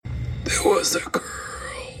There was a girl,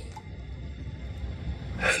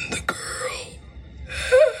 and the girl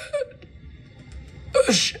had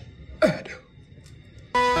a shadow.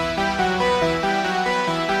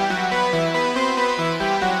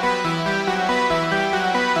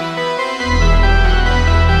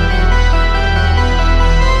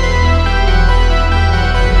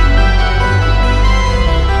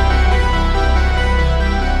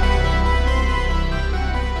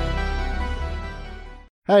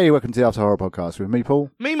 Hey, welcome to the After Horror Podcast with me, Paul.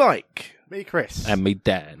 Me, Mike. Me, Chris. And me,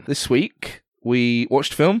 Dan. This week, we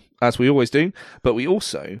watched film, as we always do, but we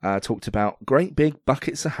also talked about great big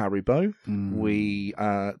buckets of Haribo. We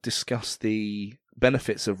discussed the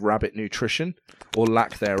benefits of rabbit nutrition, or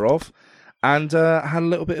lack thereof, and had a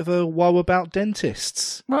little bit of a woe about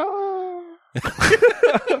dentists.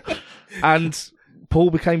 And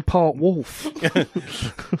Paul became part wolf.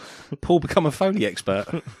 Paul become a Foley expert.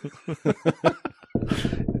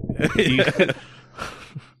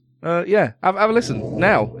 Yeah, have a listen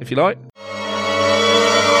now, if you like.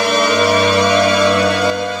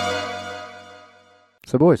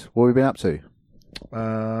 So, boys, what have we been up to?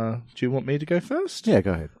 Do you want me to go first? Yeah,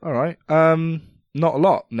 go ahead. All right. Not a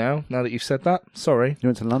lot now that you've said that. Sorry. You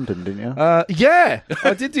went to London, didn't you? Yeah,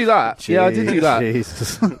 I did do that. Yeah, I did do that.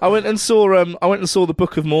 Jesus. I went and saw the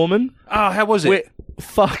Book of Mormon. Oh, how was it? We're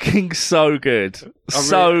fucking so good.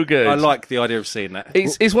 Good. I like the idea of seeing that.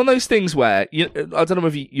 It's one of those things where I don't know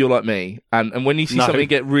if you're like me, and when you see something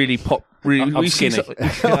get really pop, really, I'm skinny.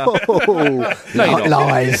 Oh, No, you're not.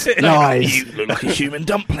 lies. You look like a human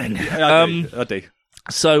dumpling. I do.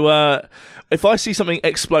 So if I see something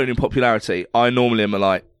explode in popularity, I normally am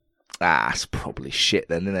like, it's probably shit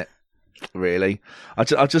then, isn't it? Really? I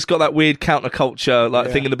just got that weird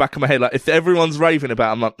counterculture thing in the back of my head. Like, if everyone's raving about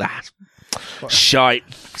it, I'm like, shite.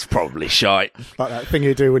 It's probably shite. Like that thing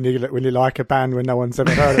you do when you like a band when no one's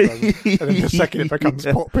ever heard of them, and then the second it becomes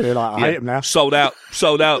popular, you're like, I hate them now. Sold out.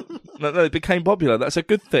 No, it became popular. That's a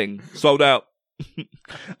good thing. Sold out.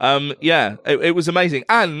 It was amazing,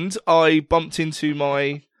 and I bumped into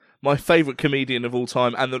my favourite comedian of all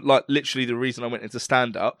time, and literally the reason I went into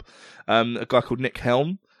stand up, a guy called Nick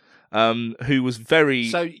Helm, who was very.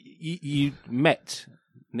 So you met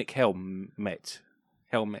Nick Helmet.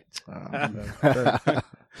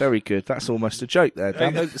 Very good. That's almost a joke there.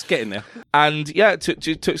 It's getting there. And yeah,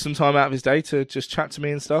 took some time out of his day to just chat to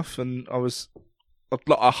me and stuff, and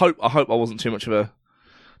I hope I wasn't too much of a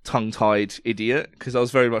tongue-tied idiot, because I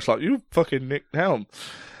was very much like, you fucking Nick Helm.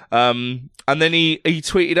 And then he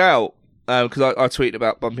tweeted out, because I tweeted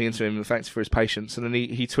about bumping into him and thanks for his patience, and then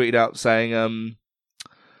he tweeted out saying,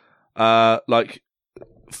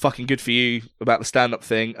 fucking good for you about the stand-up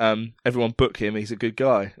thing, everyone book him, he's a good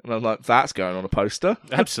guy. And I'm like, that's going on a poster.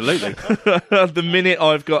 Absolutely. The minute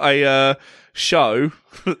I've got a show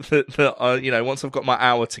that I, once I've got my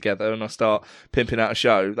hour together and I start pimping out a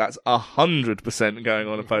show, that's 100% going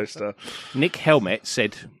on a poster. Nick Helmet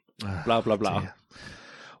said, blah, blah, blah. Dear.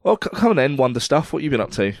 Well, come on then, Wonder Stuff. What have you been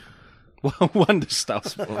up to? Wonder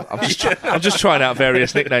stuff. I'm just trying out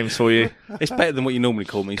various nicknames for you. It's better than what you normally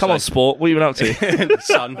call me. Come on, Sport. What have you been up to?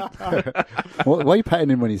 Son. Why are you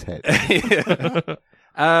patting him on his head?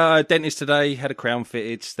 Dentist today, had a crown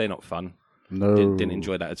fitted. They're not fun. No. Didn't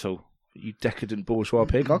enjoy that at all. You decadent bourgeois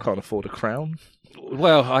pig. I can't afford a crown.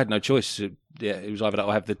 Well, I had no choice. Yeah, it was either that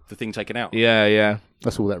or have the thing taken out. Yeah.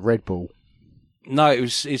 That's all that Red Bull. No,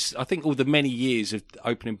 it's I think all the many years of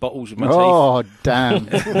opening bottles with my Oh, damn.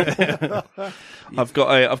 I've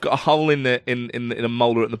got a hole in a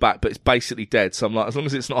molar at the back, but it's basically dead. So I'm like, as long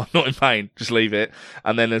as I'm not in pain, just leave it.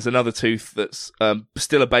 And then there's another tooth that's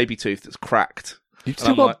still a baby tooth that's cracked. You've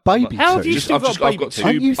still got baby How have you teeth. still got baby teeth?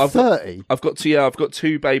 Aren't you 30? I've got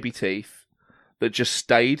two baby teeth that just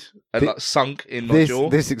stayed and sunk in my jaw.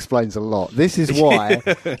 This explains a lot. This is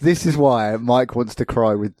why Mike wants to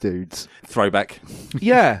cry with dudes. Throwback.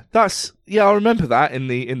 Yeah, I remember that in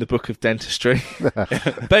the book of dentistry.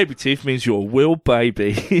 Baby teeth means you're a real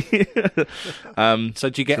baby. So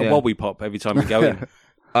do you get a wobby pop every time you go in?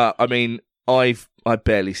 I mean, I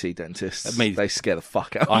barely see dentists. They scare the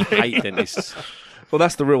fuck out of me. I hate dentists. Well,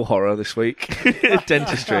 that's the real horror this week.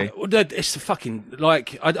 Dentistry. It's the fucking,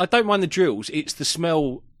 I don't mind the drills. It's the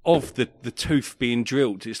smell of the tooth being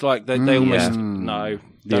drilled. It's like they almost, don't like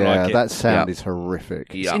it. That sound is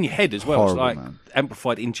horrific. It's in your head as well. Horrible, it's man.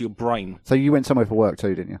 Amplified into your brain. So you went somewhere for work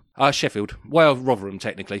too, didn't you? Sheffield. Well, Rotherham,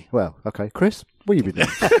 technically. Well, okay. Chris, what have you been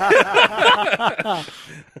doing?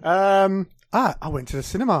 I went to the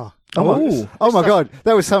cinema. Oh my God.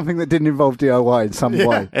 That was something that didn't involve DIY in some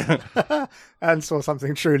way. And saw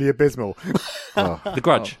something truly abysmal. The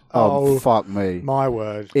Grudge. Oh, fuck me. My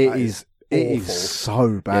word. It is It awful. is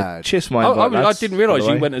so bad. Cheers for my I invite, lads, didn't by realise the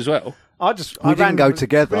you way. went as well. I We didn't go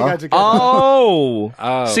together. We didn't go together. Oh.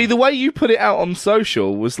 Oh. See, the way you put it out on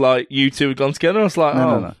social was like you two had gone together. I was like,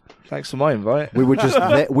 No. thanks for my invite. We were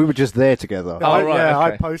just there together. Oh, right, I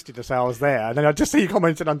okay. posted to say I was there, and then I just see you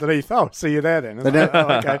commented underneath. Oh, see you there then. And then-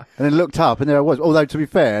 Okay. And then looked up, and there I was. Although to be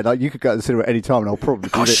fair, like you could go to the cinema at any time, and I'll probably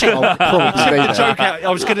be there. I'll probably be there. Joke out. I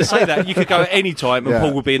was going to say that you could go at any time, and Yeah.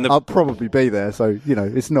 Paul would be in the. I'll probably be there, so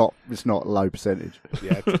it's not low percentage.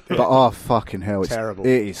 Yeah, But oh fucking hell, it's Terrible.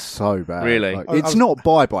 It is so bad. Really? Like, I it's was- not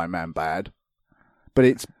Bye Bye Man bad, but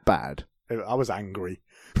it's bad. I was angry.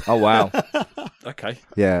 Oh, wow. Okay.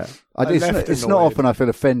 Yeah, I it's left not annoyed. often I feel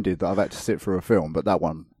offended that I've had to sit through a film, but that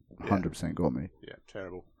one 100% got me. Yeah,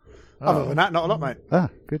 terrible. Other than that, not a lot, mate. Ah,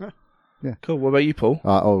 good. Cool. What about you, Paul?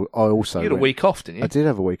 I also You had a went- week off, didn't you? I did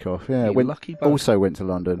have a week off. Yeah, You lucky bugger. also went to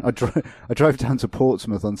London. I drove down to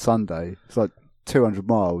Portsmouth on Sunday. It's like 200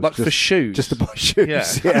 miles. Like for shoes. Just to buy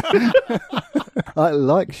shoes. Yeah. Yeah. I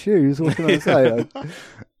like shoes. What can I say?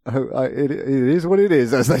 It is what it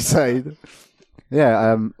is, as they say.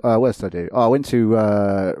 Yeah. What else did I do? Oh, I went to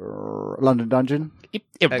London Dungeon.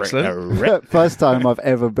 Excellent. First time I've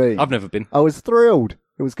ever been. I've never been. I was thrilled.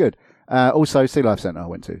 It was good. Also, Sea Life Centre I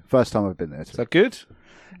went to. First time I've been there. Is that good?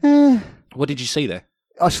 What did you see there?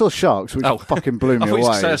 I saw sharks, which fucking blew me I thought you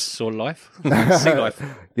away. said I saw life. Sea life.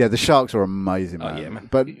 Yeah, the sharks are amazing, man. yeah, man.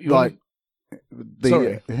 But You like, the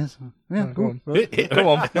Sorry. yes, yeah, Go cool. on. Go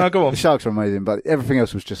on. No, go on. The sharks are amazing, but everything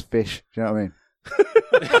else was just fish. Do you know what I mean?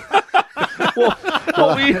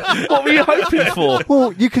 What were you hoping for?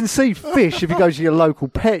 Well, you can see fish if you go to your local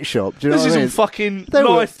pet shop. Do you know This what is I all mean? fucking They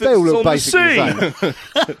all life look- they all that's look on the basically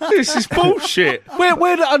sea. This is bullshit. Where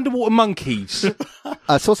are the underwater monkeys?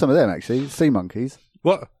 I saw some of them actually, sea monkeys.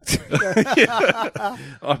 What?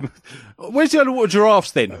 Where's the underwater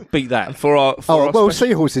giraffes then? Beat that. For our Well,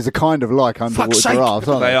 seahorses are kind of like underwater sake. giraffes,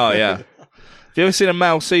 aren't they they? are, yeah. Have you ever seen a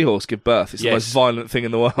male seahorse give birth? It's the Yes. most violent thing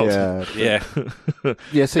in the world. Yeah, Yeah.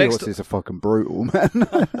 yeah. Seahorses are fucking brutal, man.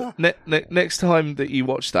 Next time that you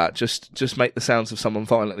watch that, just make the sounds of someone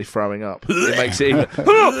violently throwing up. It makes it even.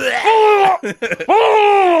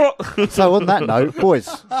 So on that note,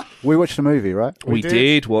 boys, we watched a movie, right? we did.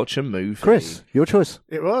 did watch a movie. Chris, your choice.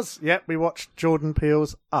 It was. Yep, we watched Jordan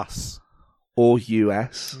Peele's Us. Or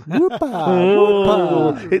US.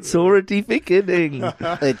 Whoopah, It's already beginning.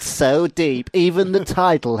 It's so deep. Even the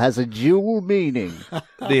title has a dual meaning.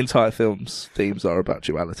 The entire film's themes are about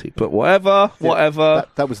duality, but whatever.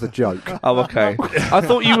 That was the joke. Oh, okay. I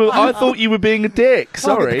thought you were being a dick. I'm the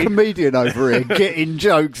Sorry. comedian over here getting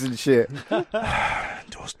jokes and shit.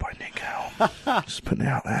 Endorsed by Nick Helm. Just putting it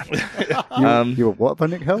out there. You were what, by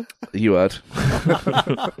Nick Hell? You heard.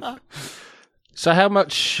 So how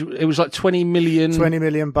much? It was like 20 million. 20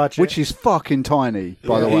 million budget. Which is fucking tiny,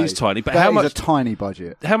 by the It way. is tiny, but That how is much- a tiny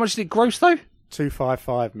budget. How much did it gross though?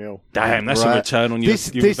 255 mil. Damn, that's Right. a return on your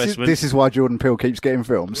investment. This is why Jordan Peele keeps getting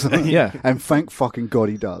films. Yeah. And thank fucking God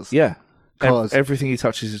he does. Yeah. 'Cause- Everything he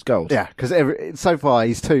touches is gold. Yeah, because so far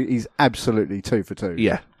he's absolutely 2 for 2.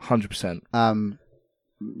 Yeah. 100%.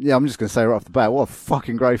 Yeah, I'm just going to say right off the bat, what a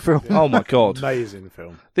fucking great film. Oh my God. Amazing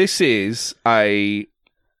film. This is a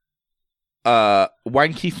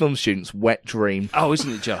wanky film student's wet dream. Oh,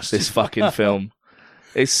 isn't it just? This fucking film.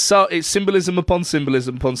 It's symbolism upon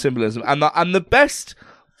symbolism upon symbolism, and the best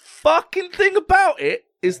fucking thing about it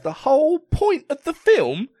is the whole point of the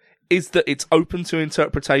film is that it's open to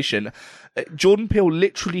interpretation. Jordan Peele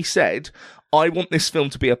literally said, "I want this film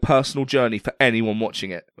to be a personal journey for anyone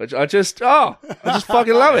watching it," which I just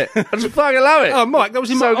fucking love it. I just fucking love it. Oh, Mike, that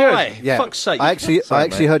was in So my good. eye. Yeah, Fuck's sake. I actually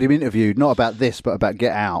mate. heard him interviewed not about this, but about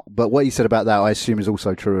Get Out. But what he said about that, I assume, is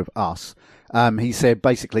also true of Us. He said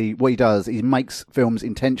basically what he does, he makes films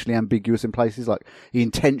intentionally ambiguous in places. Like he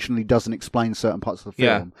intentionally doesn't explain certain parts of the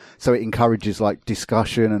Yeah. film, so it encourages like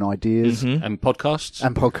discussion and ideas And podcasts.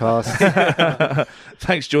 and podcasts.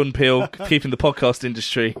 Thanks, Jordan Peele, keeping the podcast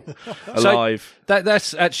industry alive.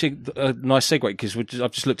 That's actually a nice segue because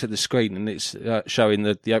I've just looked at the screen and it's showing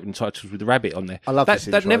the opening titles with the rabbit on there. I love that. this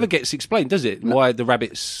That intro. never gets explained, does it? Why the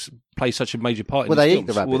rabbits play such a major part Well, in they these eat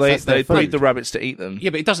the films? rabbits. Well, That's their they food. breed the rabbits to eat them. Yeah,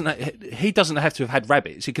 but it doesn't. He doesn't have to have had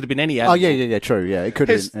rabbits. It could have been any Oh animal. yeah, true. Yeah, it could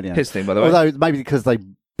have Here's, been any here's the thing, by the way. Although maybe because they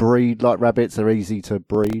breed like rabbits, they're easy to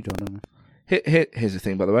breed. I don't know. Here's the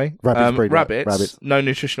thing, by the way. Rabbits breed like rabbits, rabbits. no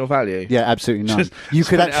nutritional value. Yeah, absolutely none. Just- You just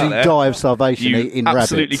could put it out actually there. die of starvation You eating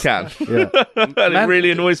absolutely rabbits. can. Yeah. And it Man,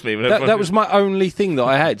 really annoys me. When That everyone- was my only thing that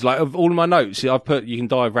I had. Like of all of my notes, I've put you can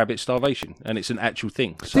die of rabbit starvation, and it's an actual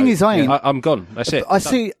thing. So, Thing is, I'm gone. That's it. I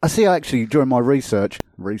see actually during my research,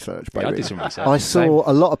 baby. Yeah, I did some research. I saw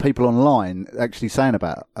a lot of people online actually saying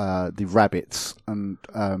about the rabbits and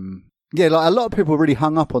Yeah, like a lot of people are really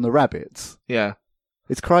hung up on the rabbits. Yeah.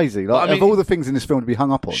 It's crazy. Like, I mean, of all the things in this film to be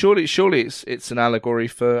hung up on, Surely it's an allegory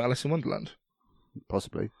for Alice in Wonderland.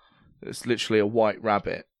 possibly. It's literally a white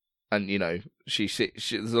rabbit, and she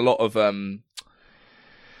there's a lot of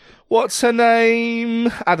what's her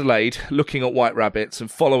name, Adelaide, looking at white rabbits and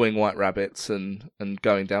following white rabbits and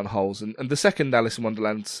going down holes. And the second Alice in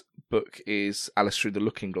Wonderland book is Alice Through the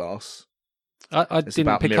Looking Glass. I It's didn't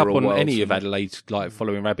about pick up mirror on worlds any of and- Adelaide like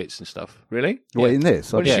following rabbits and stuff. Really? Well, in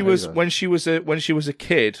this, When I she don't know. when she was a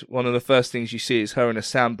kid, one of the first things you see is her in a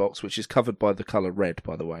sandbox, which is covered by the colour red,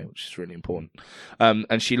 by the way, which is really important.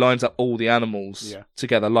 And she lines up all the animals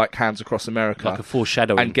together like Hands Across America. Like a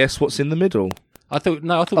foreshadowing. And guess what's in the middle? I thought it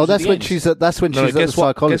Oh, was that's at the when end. she's at. That's when No, she's at the guess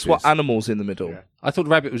what? psychologist. Guess what animal's in the middle? I thought the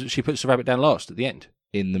rabbit was. She puts the rabbit down last at the end.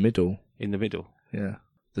 In the middle. In the middle. Yeah.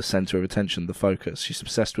 The centre of attention, the focus. She's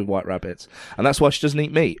obsessed with white rabbits. And that's why she doesn't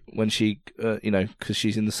eat meat when she, because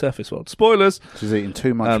she's in the surface world. Spoilers! She's eating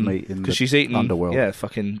too much meat in the she's eating, underworld. yeah,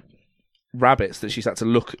 fucking rabbits that she's had to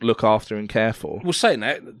look after and care for. Well, saying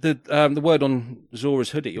that, the word on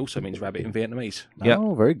Zora's hoodie also means rabbit in Vietnamese. Yeah.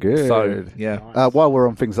 Oh, very good. So, yeah. While we're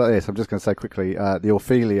on things like this, I'm just going to say quickly the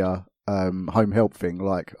Ophelia home help thing.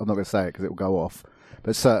 Like, I'm not going to say it because it will go off,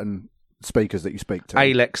 but certain speakers that you speak to.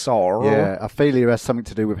 Alexor. Yeah, Ophelia has something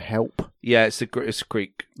to do with help. Yeah, it's a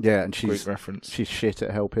Greek Yeah, and she's reference. she's shit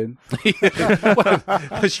at helping.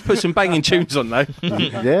 Well, she put some banging tunes on though.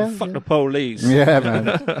 Yeah, Fuck the police. yeah,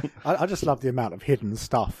 man. I just love the amount of hidden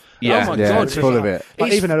stuff. Yeah. Oh my Yeah, God, it's full of it.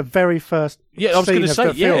 Like even at the very first Yeah, I was scene gonna of say,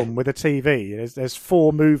 the yeah. film with a TV, there's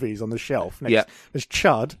 4 movies on the shelf. Next, Yeah. There's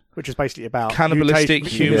Chud, which is basically about Cannibalistic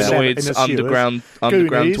mutation in the humanoids, sewers. underground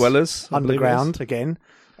Goonies, dwellers. I believe it is. underground again.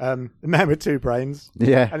 The Man with Two Brains,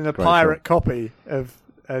 Yeah, and then a great pirate copy of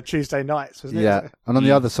Tuesday Nights, wasn't film. it? Yeah, and on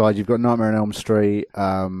the other side, you've got Nightmare on Elm Street.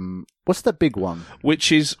 What's the big one?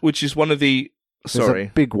 Which is one of the There's sorry.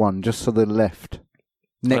 a big one just to the left,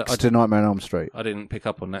 next I- to Nightmare on Elm Street. I didn't pick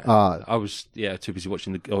up on that. Ah. I was too busy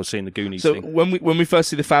watching seeing the Goonies So thing. when we first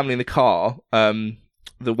see the family in the car,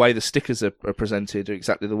 the way the stickers are presented are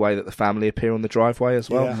exactly the way that the family appear on the driveway as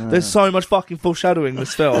well. Yeah. There's so much fucking foreshadowing in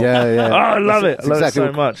this film. Yeah. Oh, I love it. I That's love exactly it so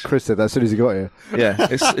what much. Chris said that as soon as he got here. Yeah,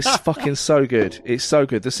 it's fucking so good. It's so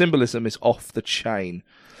good. The symbolism is off the chain.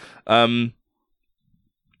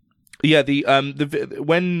 Yeah,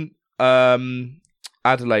 when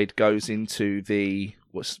Adelaide goes into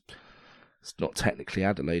it's not technically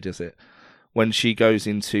Adelaide, is it? When she goes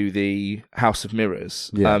into the House of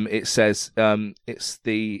Mirrors, Yeah. it says it's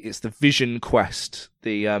the Vision Quest,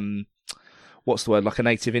 the what's the word, like a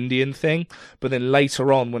native Indian thing. But then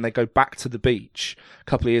later on, when they go back to the beach, a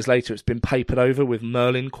couple of years later, it's been papered over with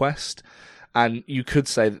Merlin Quest. And you could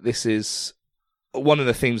say that this is one of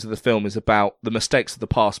the themes of the film is about the mistakes of the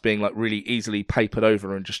past being like really easily papered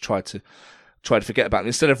over and just try to forget about them.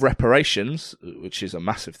 Instead of reparations, which is a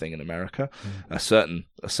massive thing in America, a certain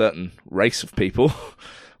race of people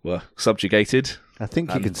were subjugated. I think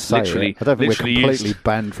you And can say literally- it. I don't think we're literally completely used-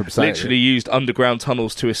 banned from saying Literally it. used underground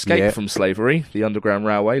tunnels to escape Yeah. from slavery. The Underground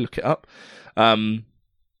Railway, look it up.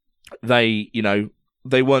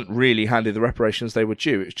 They weren't really handed the reparations they were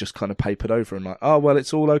due. It was just kind of papered over and like, oh well,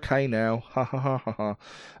 it's all okay now. Ha ha ha ha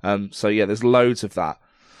ha. So yeah, there's loads of that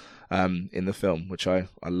in the film, which I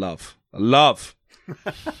love. I love.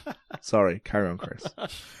 Sorry, carry on, Chris.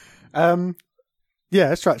 Yeah,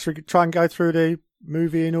 that's right. Should we try and go through the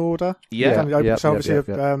movie in order? Yeah. Kind of open- Yep, so yep,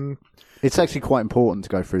 obviously, yep. It's actually quite important to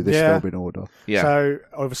go through this Yeah. film in order. Yeah. So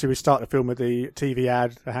obviously we start the film with the TV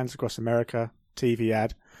ad, the Hands Across America TV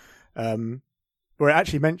ad, where it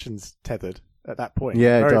actually mentions tethered at that point.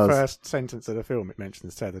 Yeah, it the very does. first sentence of the film, it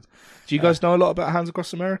mentions tethered. Do you guys know a lot about Hands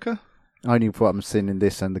Across America? Only what I'm seeing in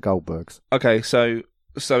this and the Goldbergs. Okay, so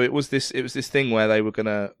it was this thing where they were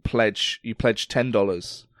gonna pledge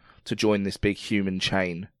 $10 to join this big human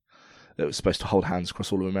chain that was supposed to hold hands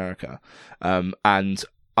across all of America, and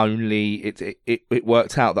only it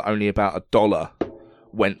worked out that only about $1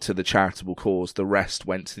 went to the charitable cause. The rest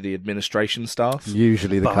went to the administration staff.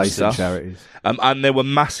 Usually the case in Stuff. charities. And there were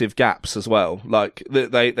massive gaps as well. Like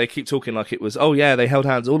they keep talking like it was, oh yeah, they held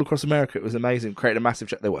hands all across America. It was amazing, created a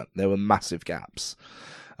massive. There weren't. There were massive gaps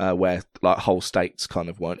where like whole states kind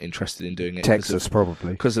of weren't interested in doing it. Texas,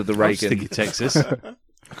 probably. because of the I was Reagan, thinking Texas.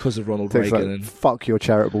 because of Ronald Texas, Reagan like, and fuck your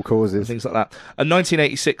charitable causes. things like that. And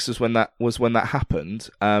 1986 was when that happened.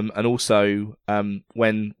 And also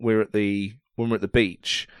when we're at the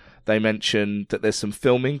beach. They mentioned that there's some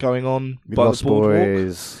filming going on by Lost the boardwalk,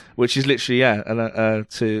 Boys. which is literally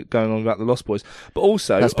to going on about the Lost Boys. But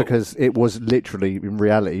also That's because it was literally, in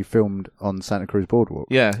reality, filmed on Santa Cruz Boardwalk.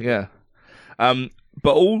 yeah.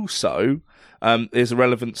 but also there's a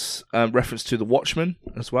reference to The Watchmen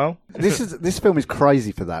as well. This film is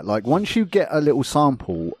crazy for that. Like, once you get a little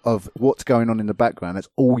sample of what's going on in the background, that's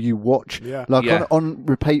all you watch. Yeah. Like, Yeah. on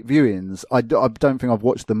repeat viewings, I don't think I've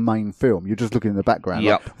watched the main film. You're just looking in the background,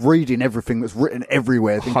 Yep. like, reading everything that's written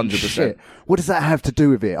everywhere. Thinking, 100%. shit, what does that have to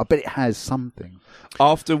do with it? I bet it has something.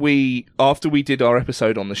 After we did our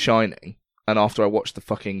episode on The Shining, and after I watched the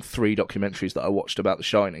fucking 3 documentaries that I watched about The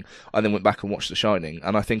Shining, I then went back and watched The Shining,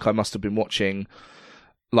 and I think I must have been watching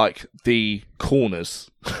like the corners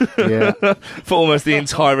Yeah. for almost the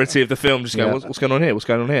entirety of the film, just going, Yeah. what's going on here? What's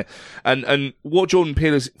going on here? And what Jordan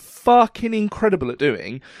Peele is fucking incredible at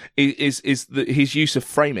doing is his use of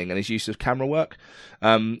framing and his use of camera work.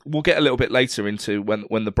 We'll get a little bit later into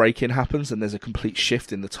when the break-in happens and there's a complete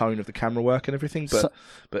shift in the tone of the camera work and everything. But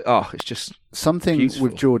it's just Something beautiful.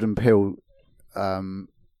 with Jordan Peele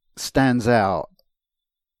stands out,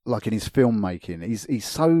 like in his filmmaking. He's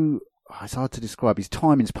so, it's hard to describe. His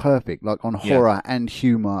timing's perfect, like on horror and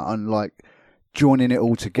humour, and like joining it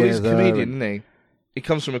all together. Well, he's a comedian, isn't he? He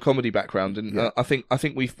comes from a comedy background, and I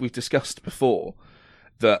think we've discussed before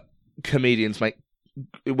that comedians when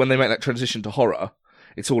they make that transition to horror,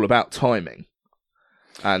 it's all about timing.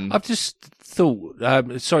 And I've just thought,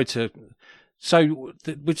 we've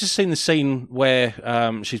just seen the scene where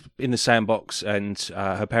she's in the sandbox and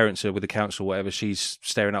her parents are with the council or whatever, she's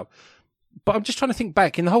staring up. But I'm just trying to think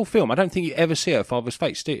back, in the whole film, I don't think you ever see her father's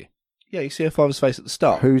face, do you? yeah, you see her father's face at the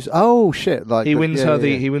start. Shit, like He wins her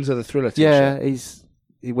yeah. he wins her the Thriller t-shirt.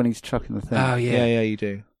 Yeah, when he's chucking the thing. Oh, Yeah, you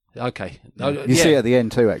do. Okay. You see it at the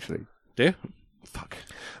end too, actually. Do you? Fuck.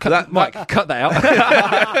 Mike, cut that out.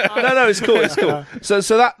 No, it's cool. It's cool. So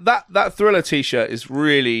that Thriller t-shirt is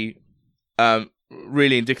really,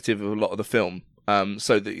 really indicative of a lot of the film.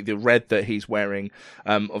 So the red that he's wearing,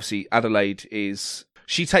 obviously Adelaide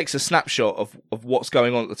she takes a snapshot of what's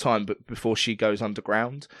going on at the time, but before she goes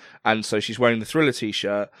underground, and so she's wearing the Thriller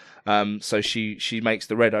t-shirt. So she makes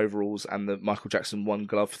the red overalls and the Michael Jackson one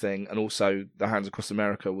glove thing, and also the Hands Across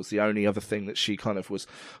America was the only other thing that she kind of was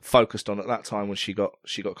focused on at that time when she got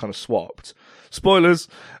kind of swapped. Spoilers.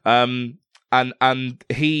 And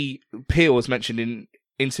Peele has mentioned in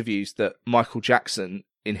interviews that Michael Jackson,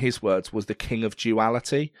 in his words, was the king of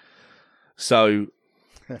duality. So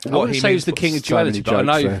I wouldn't say he was the king of So many duality, but I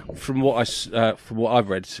know jokes from what I've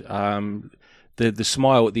read, the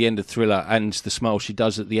smile at the end of Thriller and the smile she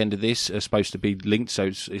does at the end of this are supposed to be linked. So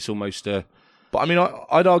it's almost. But I mean,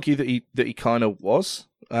 I'd argue that he kind of was,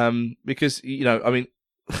 because he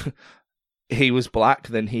was black,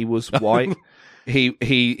 then he was white.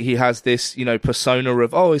 He has this persona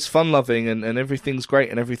of he's fun loving and everything's great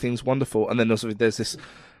and everything's wonderful, and then also there's this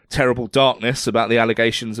terrible darkness about the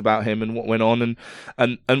allegations about him and what went on,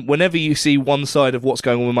 and whenever you see one side of what's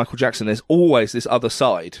going on with Michael Jackson, there's always this other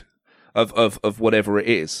side of whatever it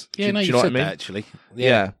is. Yeah, do no, you you know what I said mean? that actually.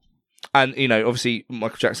 Yeah. And obviously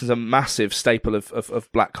Michael Jackson's a massive staple of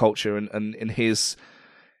black culture, and in his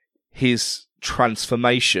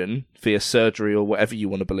transformation via surgery or whatever you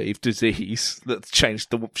want to believe, disease that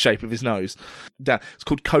changed the shape of his nose. It's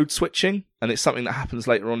called code switching, and it's something that happens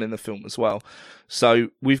later on in the film as well. So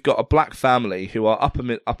we've got a black family who are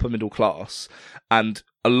upper middle class, and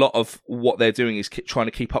a lot of what they're doing is trying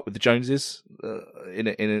to keep up with the Joneses. You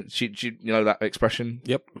know that expression?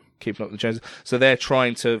 Yep. Keeping up with the Joneses. So they're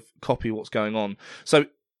trying to copy what's going on. So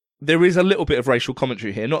there is a little bit of racial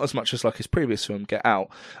commentary here, not as much as like his previous film, Get Out,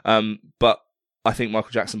 but I think Michael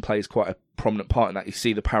Jackson plays quite a prominent part in that. You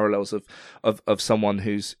see the parallels of someone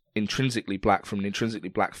who's intrinsically black from an intrinsically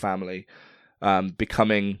black family,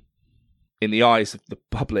 becoming, in the eyes of the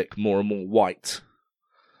public, more and more white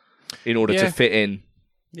in order to fit in.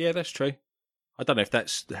 Yeah, that's true. I don't know if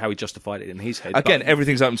that's how he justified it in his head. Again, but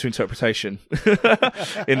everything's open to interpretation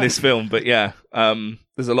in this film, but yeah,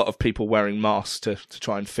 there's a lot of people wearing masks to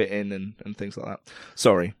try and fit in and things like that.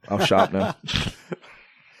 Sorry, I'll shut up now.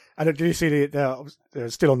 And did you see they're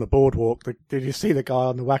still on the boardwalk? Did you see the guy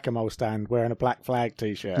on the whack-a-mole stand wearing a Black Flag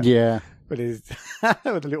t-shirt? Yeah. With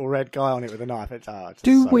with a little red guy on it with a knife. It's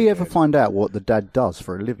Do so we ever good. find out what the dad does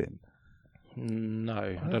for a living?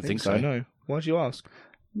 no, I don't think so. No. Why'd you ask?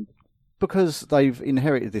 Because they've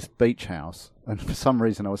inherited this beach house, and for some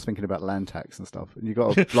reason I was thinking about land tax and stuff. And you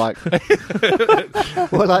got to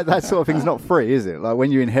well, like that sort of thing's not free, is it? Like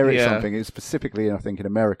when you inherit something, it's specifically, I think, in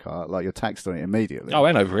America, like you're taxed on it immediately. Oh,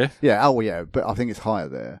 and over here. Yeah, but I think it's higher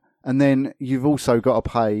there. And then you've also got to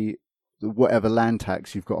pay whatever land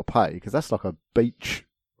tax you've got to pay, because that's like a beach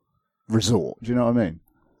resort. Do you know what I mean?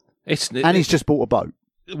 And he's just bought a boat.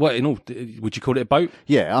 What in all? Would you call it a boat?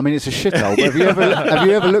 Yeah, I mean it's a shithole. But have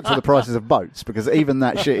you ever looked at the prices of boats? Because even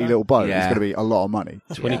that shitty little boat is going to be a lot of money.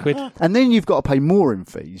 20 quid. And then you've got to pay more in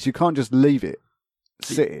fees. You can't just leave it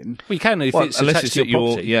sitting. Well, you can if it's unless attached it's to at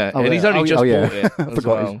your your property. and he's only just bought it. I as forgot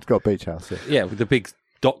well. he's got a beach house. Yeah. Yeah, with the big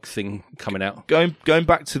dock thing coming out. Going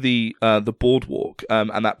back to the boardwalk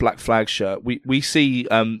and that black flag shirt, we see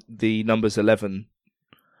the numbers 11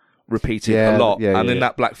 repeated a lot, and in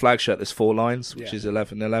that black flag shirt there's 4 lines, which is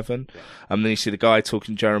 11-11. And then you see the guy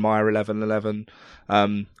talking Jeremiah 11-11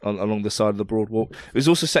 along the side of the boardwalk. It was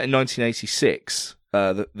also set in 1986.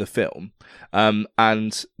 The film,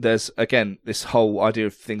 and there's again this whole idea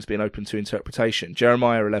of things being open to interpretation.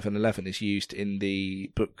 Jeremiah 11:11 is used in the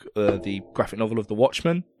book, the graphic novel of The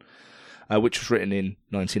Watchmen, which was written in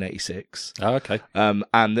 1986. Oh, okay.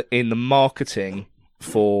 And in the marketing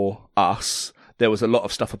for Us, there was a lot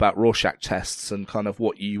of stuff about Rorschach tests and kind of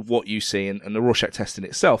what you see, and the Rorschach test in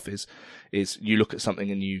itself is you look at something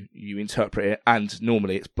and you interpret it, and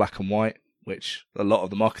normally it's black and white, which a lot of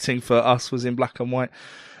the marketing for Us was in black and white.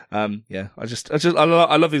 I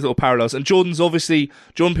love these little parallels. And Jordan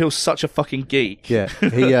Peele's such a fucking geek. Yeah,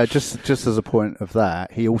 he just as a point of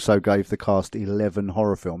that, he also gave the cast 11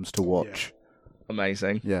 horror films to watch.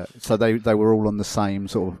 Amazing. Yeah, so they were all on the same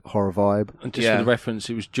sort of horror vibe. And just for the reference,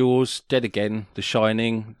 it was Jaws, Dead Again, The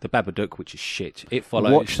Shining, The Babadook, which is shit. It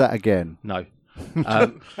Follows. Watch that again. No.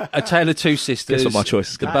 A Tale of Two Sisters. Guess what my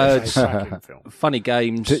choice is The gonna That Birds, is a cracking film. Funny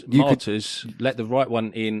Games, Martyrs, Let the Right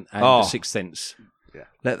One In, and The Sixth Sense.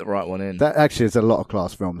 Let the right one in. That actually is a lot of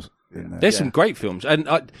class films in there. There's some great films, and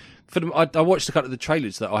I watched a couple of the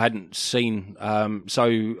trailers that I hadn't seen.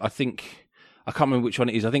 So I think I can't remember which one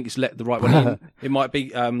it is. I think it's Let the Right One In. It might be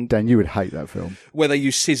Dan, you would hate that film. where they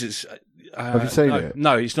use scissors. Have you seen it?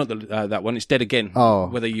 No, it's not that one. It's Dead Again. Oh.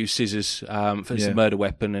 Where they use scissors it's a murder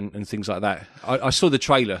weapon and things like that. I saw the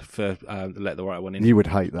trailer for Let the Right One In. You would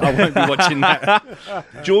hate that. I won't be watching that.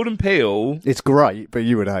 Jordan Peele It's great, but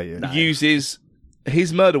you would hate it. uses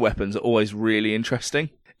his murder weapons are always really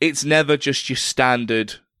interesting. It's never just your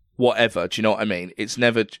standard whatever. Do you know what I mean? It's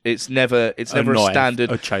never a knife,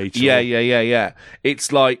 standard a chainsaw. Yeah.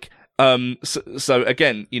 It's like so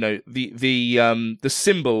again, you know, the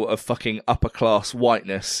symbol of fucking upper class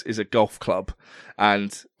whiteness is a golf club,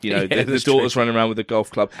 and you know the daughter's running around with a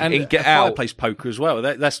golf club. And in Get a Out, fireplace poker as well.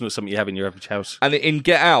 That's not something you have in your average house. and in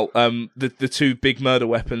Get Out, the 2 big murder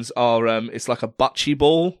weapons are it's like a bocce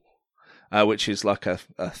ball. Which is like a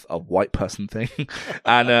white person thing,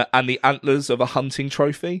 and the antlers of a hunting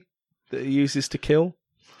trophy that he uses to kill.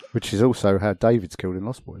 Which is also how David's killed in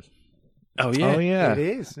Lost Boys. Oh yeah, It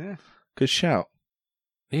is, yeah. Good shout.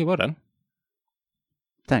 yeah. Well done.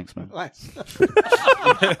 Thanks, man. Nice.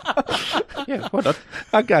 Yeah, well done.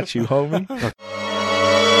 I got you, homie.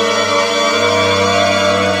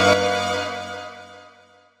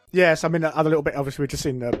 Yes, I mean, the other little bit, obviously, we've just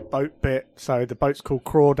seen the boat bit. So the boat's called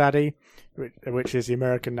Crawdaddy, which is the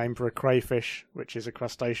American name for a crayfish, which is a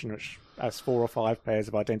crustacean which has 4 or 5 pairs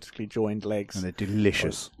of identically joined legs. And they're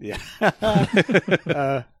delicious. Yeah.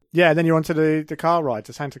 And then you're on to the car ride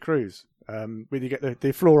to Santa Cruz, where you get the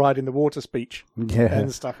fluoride in the water speech Yeah.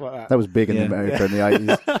 and stuff like that. That was big in America in the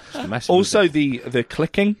 80s. It's massive. Also, the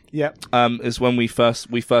clicking Yep. is when we first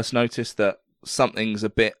noticed that something's a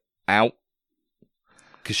bit out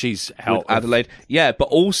because she's with out. Adelaide. Yeah, but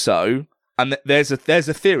also, and there's a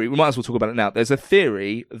theory. We might as well talk about it now. There's a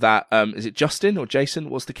theory that is it Justin or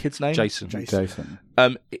Jason? What's the kid's name? Jason. Jason.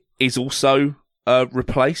 Is also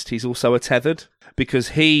replaced. He's also tethered. Because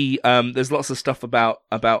he, there's lots of stuff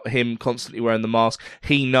about him constantly wearing the mask.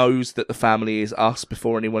 He knows that the family is us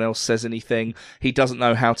before anyone else says anything. He doesn't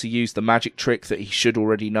know how to use the magic trick that he should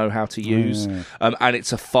already know how to use. And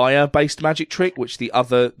it's a fire-based magic trick, which the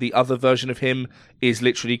other version of him is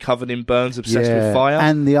literally covered in burns, obsessed with fire.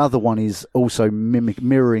 And the other one is also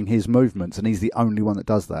mirroring his movements, and he's the only one that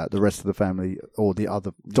does that. The rest of the family or the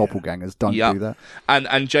other doppelgangers don't do that.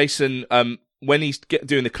 And Jason, when he's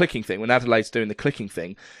doing the clicking thing, when Adelaide's doing the clicking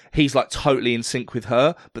thing, he's like totally in sync with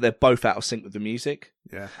her, but they're both out of sync with the music.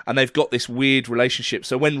 Yeah. And they've got this weird relationship.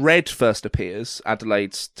 So when Red first appears,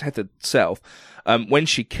 Adelaide's tethered self, when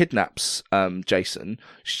she kidnaps Jason,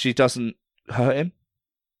 she doesn't hurt him.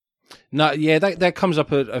 No, yeah, that comes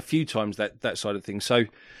up a few times, that side of things. So,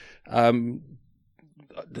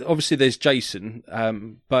 obviously there's Jason,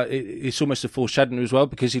 but it's almost a foreshadowing as well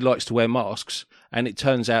because he likes to wear masks, and it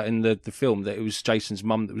turns out in the film that it was Jason's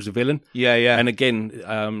mum that was a villain. Yeah. And again,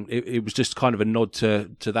 it was just kind of a nod to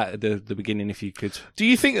that at the beginning, if you could. Do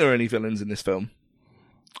you think there are any villains in this film?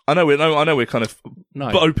 I know we're kind of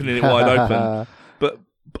No. opening it wide open,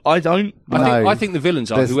 I don't. I think the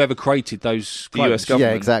villains are There's- whoever created those The US clones.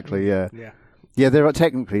 government. Yeah, exactly. Yeah, Yeah. yeah. There are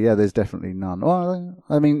technically, there's definitely none. Well,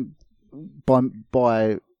 I mean,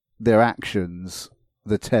 by their actions,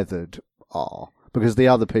 the tethered are, because the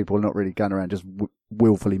other people are not really going around just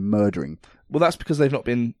willfully murdering. Well, that's because they've not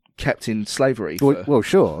been kept in slavery. Well,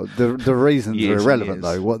 sure. The reasons Years are and irrelevant,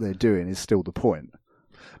 years. though. What they're doing is still the point.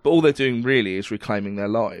 But all they're doing really is reclaiming their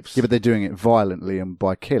lives. Yeah, but they're doing it violently and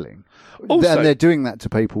by killing. Also- and they're doing that to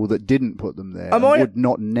people that didn't put them there and would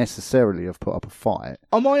not necessarily have put up a fight.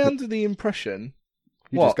 Am I under the impression?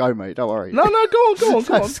 You What? just go, mate. Don't worry. No, go on. Go on.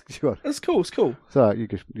 Go on. That's cool. It's cool. So you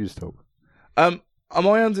just talk. Am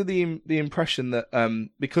I under the impression that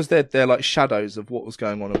because they're like shadows of what was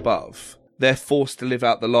going on above, they're forced to live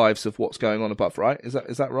out the lives of what's going on above? Right? Is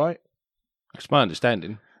that right? That's my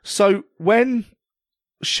understanding. So when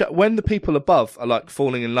the people above are like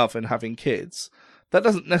falling in love and having kids, that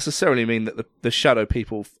doesn't necessarily mean that the shadow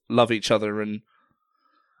people love each other, and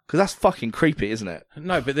because that's fucking creepy, isn't it?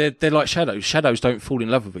 No, but they're like shadows. Shadows don't fall in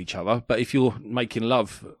love with each other. But if you're making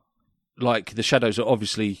love, like the shadows are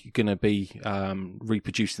obviously going to be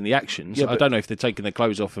reproduced in the actions. Yeah, I but- don't know if they're taking their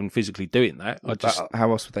clothes off and physically doing that.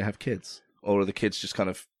 How else would they have kids? Or are the kids just kind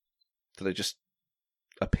of, do they just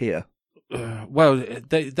appear? Well,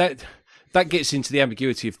 that gets into the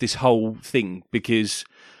ambiguity of this whole thing, because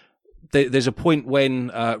there's a point when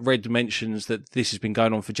Red mentions that this has been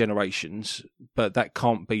going on for generations, but that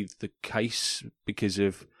can't be the case because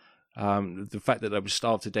of the fact that they were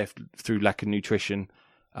starved to death through lack of nutrition,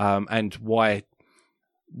 and why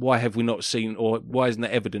have we not seen, or why isn't there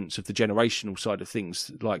evidence of the generational side of things?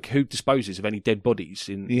 Like, who disposes of any dead bodies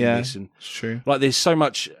in this? And it's true. like, there's so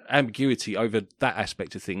much ambiguity over that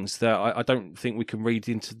aspect of things that I don't think we can read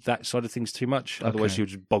into that side of things too much. Otherwise, you'll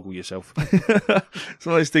just boggle yourself. It's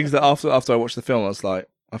one of those things that after I watched the film, I was like,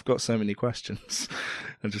 I've got so many questions,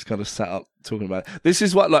 and just kind of sat up talking about it. This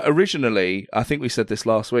is what, like, originally, I think we said this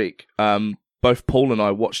last week. Both Paul and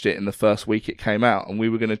I watched it in the first week it came out, and we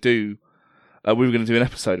were going to do an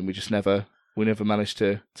episode, and we just never managed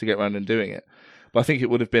to get around and doing it. But I think it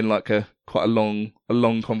would have been like quite a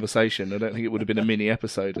long conversation. I don't think it would have been a mini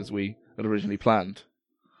episode as we had originally planned.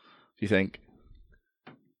 Do you think?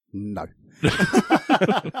 No.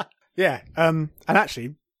 Yeah, and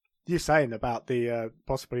actually, you're saying about the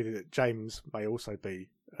possibility that James may also be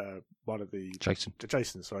one of the Jason.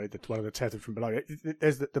 one of the tethered from below.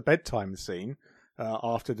 There's the bedtime scene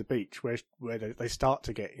after the beach where they start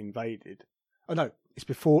to get invaded. Oh no,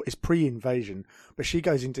 it's pre-invasion. But she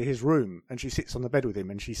goes into his room and she sits on the bed with him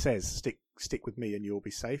and she says, "Stick with me and you'll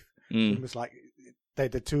be safe." Mm. It was like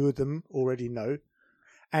the two of them already know.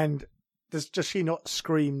 And does she not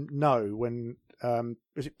scream no when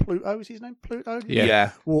is it Pluto? Is his name Pluto?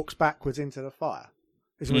 Yeah. Walks backwards into the fire.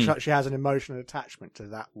 It's almost like she has an emotional attachment to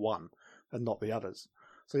that one and not the others.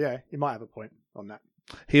 So yeah, you might have a point on that.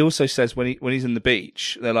 He also says when he's in the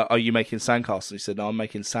beach, they're like, "Are you making sandcastles?" He said, "No, I'm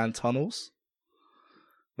making sand tunnels,"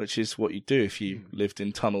 which is what you do if you lived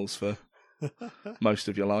in tunnels for most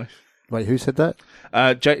of your life. Wait, who said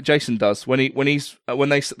that? Jason does when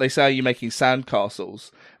they say, "Are you making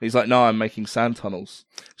sandcastles?" He's like, "No, I'm making sand tunnels."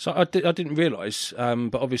 So I didn't realise,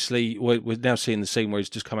 but obviously we're now seeing the scene where he's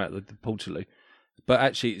just come out of the Portaloo. But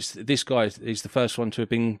actually, this guy is the first one to have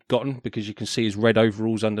been gotten, because you can see his red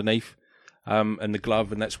overalls underneath, and the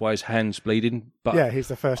glove, and that's why his hand's bleeding. But Yeah, he's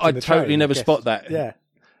the first. I in the totally chain, never I guess. spot that. Yeah,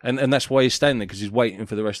 and that's why he's standing there, because he's waiting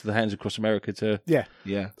for the rest of the hands across America to yeah.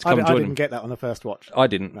 Yeah, come I join didn't him. get that on the first watch. I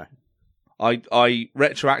didn't. No. I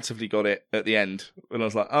retroactively got it at the end, and I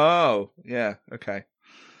was like, "Oh, yeah, okay,"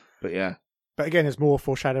 but yeah. But again, there's more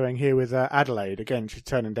foreshadowing here with Adelaide. Again, she's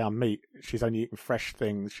turning down meat. She's only eating fresh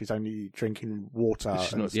things. She's only drinking water.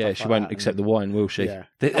 She's and not, stuff yeah, like she won't that. accept the wine, will she? Yeah.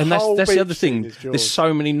 And The whole that's the other beach thing. scene is There's yours.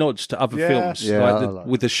 so many nods to other Yeah. films, Yeah, I like like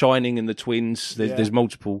with The Shining and The Twins. Yeah. There's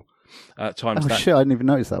multiple times Oh that. shit! I didn't even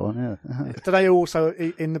notice that one. Yeah. Do they also,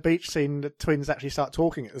 in the beach scene, the twins actually start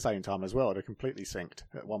talking at the same time as well? They're completely synced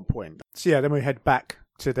at one point. So yeah, then we head back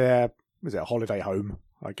to their, was it a holiday home,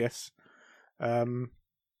 I guess.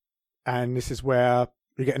 And this is where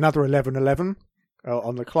we get another 11:11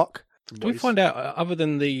 on the clock. Do we find out, other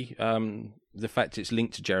than the fact it's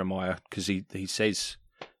linked to Jeremiah, because he says,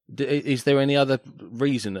 is there any other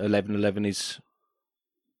reason 11:11 is?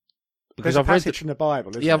 There's a passage in the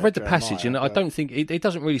Bible, isn't I've read the Jeremiah, passage, and I but don't think it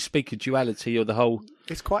doesn't really speak of duality or the whole.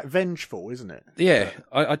 It's quite vengeful, isn't it? Yeah,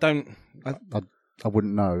 I don't. I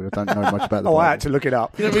wouldn't know. I don't know much about the Oh, Bible. I had to look it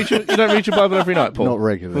up. You don't read your Bible every night, Paul? Not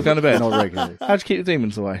regularly. We're going to bed. Not regularly. How'd you keep the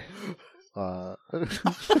demons away? Uh,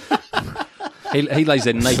 He lays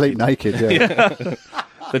there naked. sleep naked. Yeah.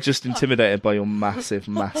 They're just intimidated by your massive,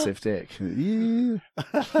 massive dick. Yeah.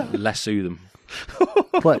 Lasso them.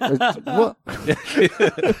 What? What?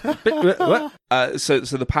 What? So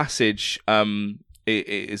the passage it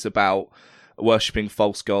is about worshipping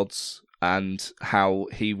false gods and how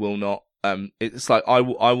he will not. It's like I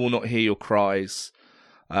will not hear your cries.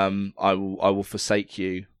 I will forsake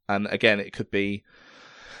you. And again, it could be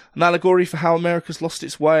an allegory for how America's lost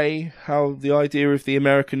its way. How the idea of the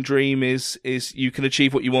American dream is you can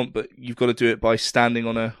achieve what you want, but you've got to do it by standing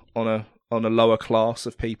on a lower class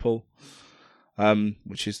of people.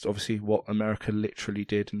 Which is obviously what America literally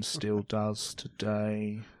did and still does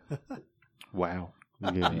today. Wow.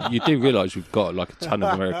 Yeah. You do realise we've got like a ton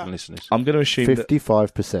of American listeners. I'm going to assume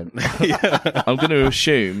 55%. I'm going to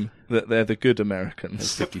assume that they're the good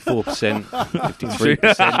Americans. 54%,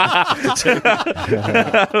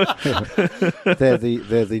 53%. They're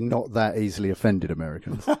the not that easily offended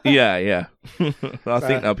Americans. Yeah. I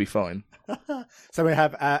think they'll be fine. So we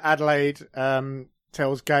have Adelaide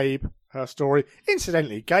tells Gabe her story.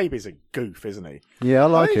 Incidentally, Gabe is a goof, isn't he? Yeah, I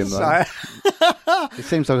like him. So- Though. He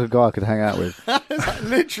seems like a guy I could hang out with.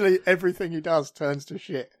 Literally everything he does turns to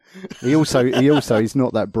shit. He also he's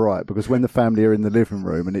not that bright because when the family are in the living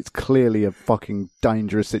room and it's clearly a fucking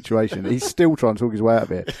dangerous situation, he's still trying to talk his way out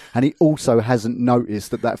of it, and he also hasn't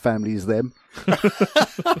noticed that family is them.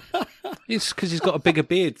 It's because he's got a bigger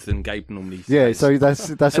beard than Gabe normally. Yeah, has. so that's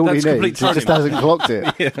all That's he complete needs. He just training. hasn't clocked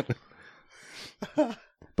it. Yeah.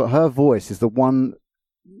 But her voice is the one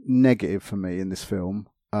negative for me in this film.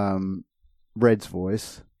 Red's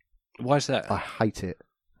voice, Why is that? I hate it.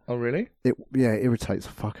 Oh, really? It irritates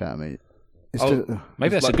the fuck out of me. It's Oh, just, Maybe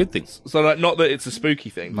that's Like- a good thing. So, like, not that it's a spooky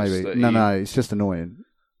thing. just maybe that no, it's just annoying.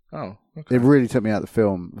 Oh, okay. It really took me out of the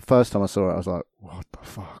film. The first time I saw it, I was like, "What the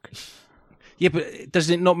fuck?" Yeah, but does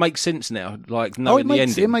it not make sense now? Like, knowing the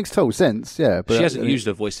ending. It makes total sense. Yeah, but She hasn't used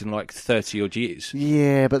her voice in like 30 odd years.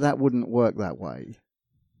 Yeah, but that wouldn't work that way.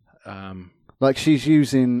 Like she's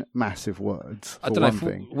using massive words. For I don't one know.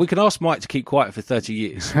 thing. We can ask Mike to keep quiet for 30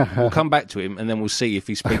 years. We'll come back to him and then we'll see if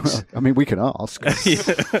he speaks. I mean, we can ask. I'm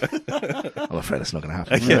afraid that's not going to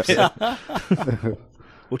happen.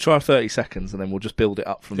 We'll try 30 seconds and then we'll just build it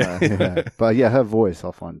up from there. Yeah. But yeah, her voice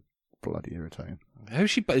I find bloody irritating.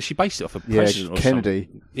 Who's she? She based it off a Yeah, president or Kennedy.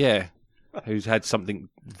 something. Yeah, who's had something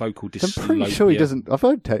vocal I'm pretty sure he doesn't. I've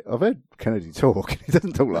heard Kennedy talk. He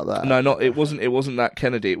doesn't talk like that. No, it wasn't that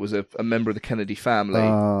Kennedy. It was a member of the Kennedy family.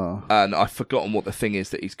 And I've forgotten what the thing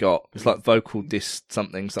is that he's got. It's like vocal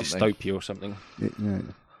something. Dystopia or something. Yeah.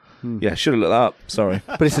 Yeah, should have looked that up. Sorry.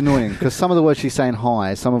 But it's annoying because some of the words she's saying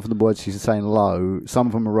high, some of the words she's saying low, some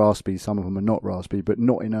of them are raspy, some of them are not raspy, but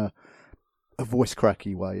not in a voice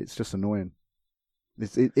cracky way. It's just annoying.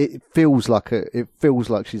 It feels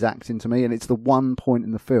like she's acting to me, and it's the one point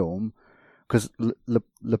in the film because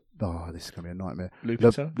this is gonna be a nightmare.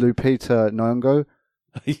 Lupita Nyong'o,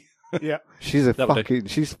 Yeah.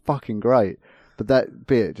 she's fucking great, but that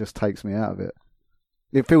bit just takes me out of it.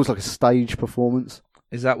 It feels like a stage performance.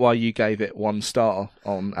 Is that why you gave it 1 star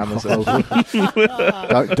on Amazon?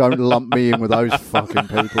 Don't lump me in with those fucking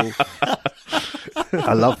people.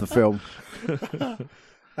 I love the film.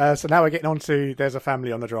 So now we're getting on to there's a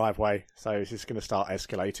family on the driveway. So this is going to start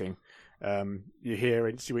escalating. You hear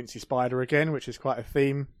Incy Wincy Spider again, which is quite a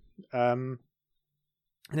theme. And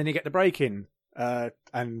then you get the break-in.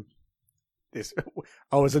 And this,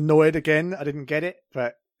 I was annoyed again. I didn't get it.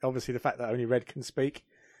 But obviously the fact that only Red can speak.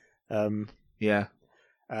 Yeah.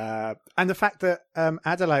 And the fact that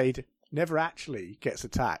Adelaide never actually gets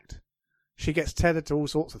attacked. She gets tethered to all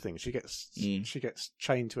sorts of things. She gets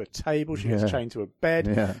chained to a table. She gets chained to a bed.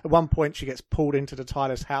 Yeah. At one point, she gets pulled into the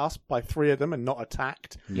Tyler's house by 3 of them and not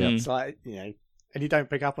attacked. Yeah. It's like, and you don't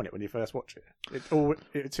pick up on it when you first watch it.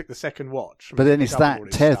 It took the second watch. But then it's Pick up on all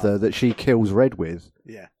that this tether stuff. that she kills Red with.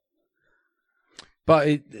 Yeah.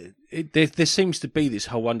 But there seems to be this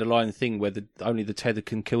whole underlying thing where only the tether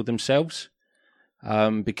can kill themselves,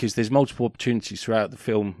 because there's multiple opportunities throughout the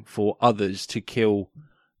film for others to kill,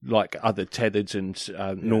 like other tethereds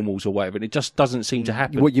and normals or whatever, and it just doesn't seem to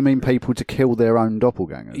happen. What you mean, people to kill their own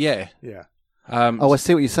doppelgangers? Yeah. Yeah. I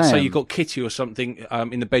see what you're saying. So you've got Kitty or something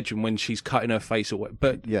in the bedroom when she's cutting her face or what,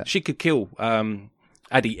 but she could kill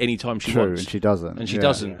Addie anytime she True, wants. and she doesn't. And she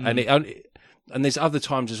doesn't. And there's other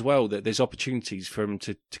times as well that there's opportunities for them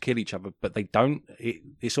to kill each other, but they don't.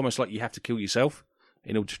 It's almost like you have to kill yourself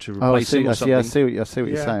in order to replace them or something. I see what you're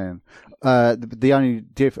saying.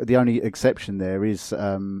 The only exception there is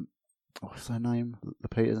what's her name?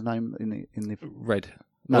 Lupita's name in the Red.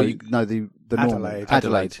 the normal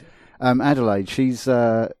Adelaide. Adelaide.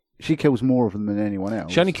 She kills more of them than anyone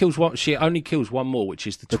else. She only kills one. She only kills one more, which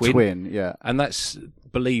is the twin. Yeah. And that's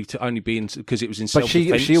believed to only be because it was in But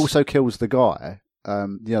self-defense. she also kills the guy,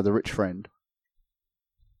 the rich friend.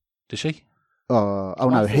 Does she? Oh I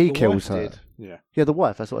no, thought he the kills wife her. did. Yeah. Yeah, the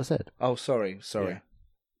wife. That's what I said. Oh, sorry.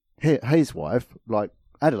 His wife, like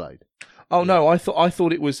Adelaide. Oh no, I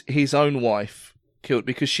thought it was his own wife killed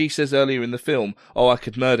because she says earlier in the film, "Oh, I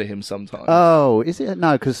could murder him sometimes." Oh, is it?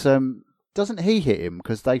 No, because doesn't he hit him?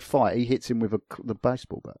 Because they fight. He hits him with the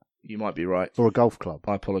baseball bat You might be right. or a golf club.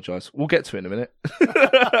 I apologise. We'll get to it in a minute.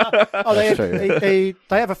 Oh, That's true. they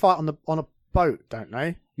have a fight on a boat, don't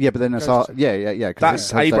they? Yeah, but then that's yeah. 'cause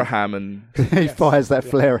That's it has Abraham and that- he fires that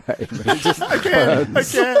flare at him. And it just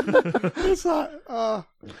burns. Again. It's like, oh.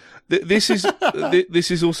 This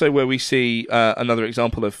is also where we see another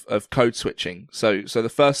example of code switching. So the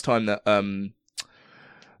first time that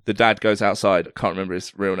the dad goes outside, I can't remember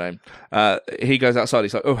his real name. He goes outside.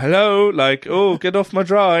 He's like, "Oh, hello!" Like, "Oh, get off my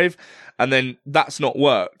drive," and then that's not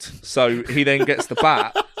worked. So he then gets the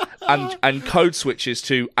bat and code switches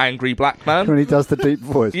to angry black man. When he does the deep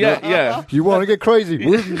voice. Yeah. You want to get crazy?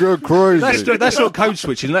 We can go crazy. That's not code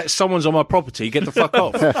switching. That's someone's on my property. Get the fuck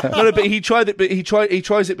off. No, but he tried it. But he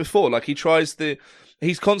tries it before. Like he's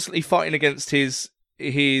constantly fighting against his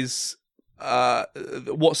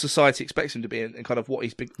what society expects him to be and kind of what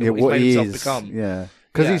he's made himself become. Yeah.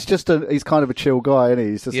 Because Yeah. he's kind of a chill guy, isn't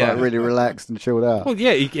he? He's just Yeah. like really relaxed and chilled out. Well,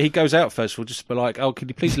 yeah, he goes out first of all, just be like, "Oh, can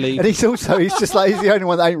you please leave?" And he's just like, he's the only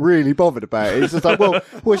one that ain't really bothered about it. He's just like, well,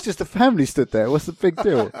 it's just a family stood there. What's the big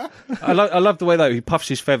deal? I love the way though he puffs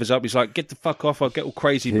his feathers up. He's like, "Get the fuck off! I'll get all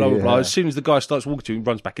crazy." Blah blah blah. Yeah. As soon as the guy starts walking to him, he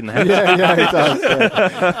runs back in the house. Yeah, he does.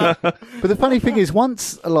 Yeah. But the funny thing is,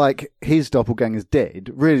 once like his doppelganger's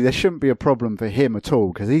dead, really there shouldn't be a problem for him at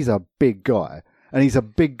all because he's a big guy. And he's a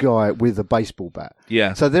big guy with a baseball bat.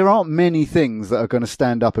 Yeah. So there aren't many things that are going to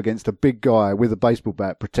stand up against a big guy with a baseball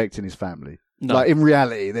bat protecting his family. No. Like in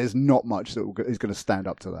reality, there's not much that is going to stand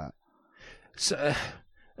up to that. So,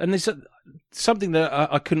 and there's something that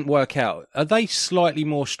I couldn't work out. Are they slightly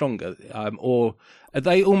more stronger, or are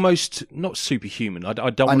they almost not superhuman? I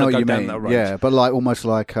don't I want know to what go you down mean. that road. Yeah, but like almost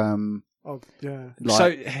like Oh, yeah.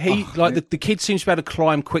 So he the kid seems to be able to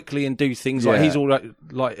climb quickly and do things like Yeah. he's all right.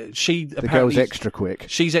 Like she the apparently girl's extra quick.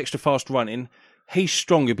 she's extra fast running. He's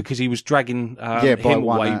stronger because he was dragging by him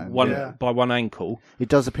one away hand, by one ankle. It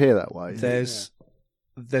does appear that way. There's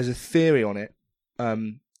a theory on it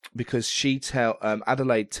because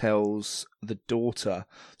Adelaide tells the daughter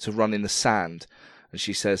to run in the sand, and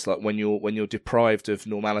she says like when you're deprived of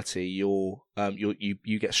normality, you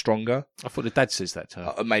get stronger. I thought the dad says that to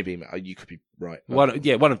her. Maybe you could be right. One of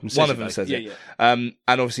them says One it. of them though. says yeah, it. Yeah. And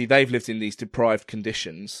obviously they've lived in these deprived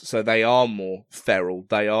conditions, so they are more feral.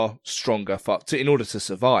 They are stronger. In order to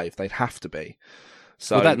survive, they'd have to be.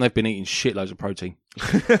 So Well, that and they've been eating shitloads of protein.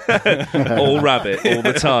 all rabbit all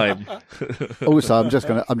the time. Also, I'm just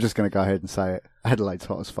gonna go ahead and say it. Adelaide's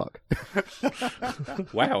hot as fuck.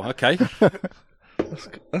 Wow. Okay.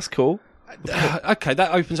 That's cool. Okay,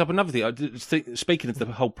 that opens up another thing. Speaking of the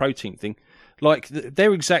whole protein thing, like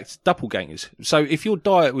they're exact doppelgangers. So if your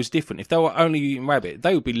diet was different, if they were only eating rabbit,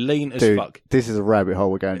 they would be lean as Dude, fuck. this is a rabbit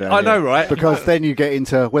hole we're going down. I here. know, right? Because then you get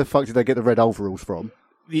into where the fuck did they get the red overalls from?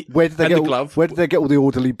 Where did they And get the glove. Where did they get all the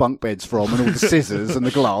orderly bunk beds from and all the scissors and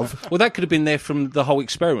the glove? Well, that could have been there from the whole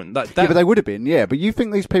experiment. That Yeah, but they would have been, yeah. But you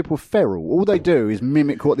think these people are feral? All they do is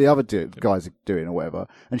mimic what the other guys are doing or whatever.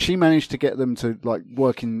 And she managed to get them to like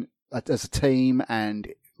work as a team and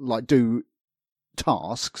like do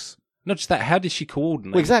tasks. not just that. How did she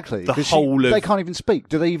coordinate? Well, exactly. The 'Cause whole of they can't even speak.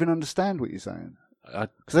 Do they even understand what you're saying? I-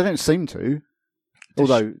 Because they don't seem to.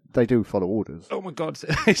 Although they do follow orders. Oh my god!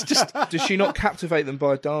 It's just Does she not captivate them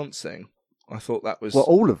by dancing? I thought that was. Well,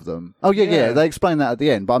 all of them. Oh, yeah. Yeah. They explain that at the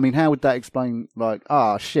end. But I mean, how would that explain, like,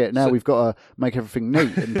 shit, now we've got to make everything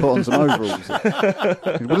neat and put on some overalls?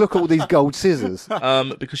 Well, look at all these gold scissors.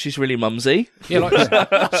 Because she's really mumsy. yeah.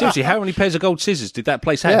 Like seriously, how many pairs of gold scissors did that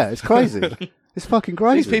place have? Yeah, it's crazy. It's fucking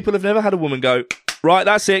crazy. These people have never had a woman go, right,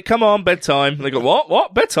 that's it, come on, bedtime. And they go,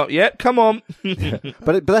 what? Bedtime? Yeah, come on.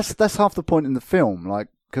 But that's half the point in the film, like,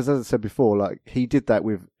 because as I said before, like, he did that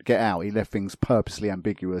with Get Out. He left things purposely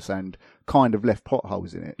ambiguous and kind of left plot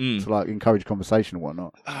holes in it to, like, encourage conversation and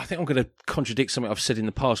whatnot. I think I'm going to contradict something I've said in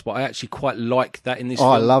the past, but I actually quite like that in this. Oh,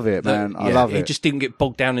 film. I love it, man. I love It it. just didn't get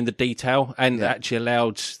bogged down in the detail and actually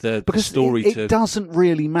allowed the story it to. doesn't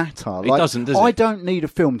really matter. Like, doesn't, does I it? don't need a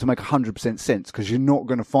film to make 100% sense because you're not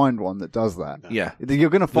going to find one that does that. Yeah. You're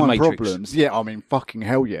going to find Matrix. problems. Yeah, I mean, fucking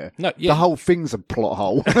hell yeah. No, yeah. The whole thing's a plot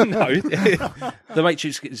hole. No, The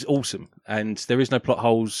Matrix is awesome, and there is no plot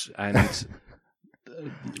holes, and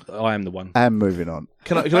I am the one. And moving on.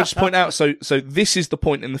 Can I just point out? So this is the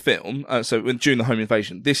point in the film. During the home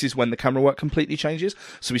invasion, this is when the camera work completely changes.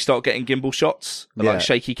 So we start getting gimbal shots, Yeah. like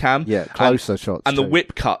shaky cam, Yeah, closer shots. and the too.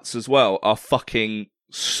 whip cuts as well are fucking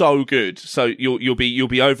so good. So you'll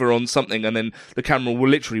be over on something, and then the camera will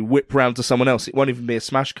literally whip round to someone else. It won't even be a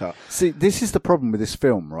smash cut. See, this is the problem with this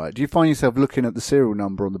film, right? Do you find yourself looking at the serial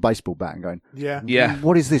number on the baseball bat and going, Yeah. Yeah,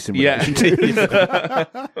 what is this in relation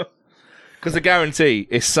to? because the guarantee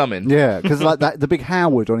is summon. Yeah, because like that, the big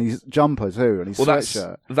Howard on his jumper too, and his Well, that's-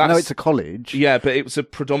 sweatshirt. I know that's- it's a college. Yeah, but it was a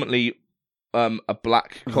predominantly a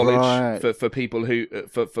black college Right. for people who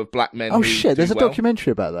for black men. Oh who shit! do There's a well.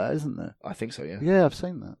 documentary about that, isn't there? I think so. Yeah. Yeah, I've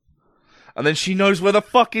seen that. And then she knows where the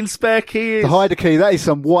fucking spare key is. The hider key. That is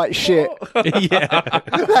some white shit. Yeah.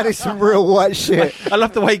 That is some real white shit. I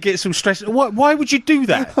love the way he gets all stressed. Why would you do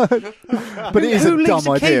that? But it is Who a leaves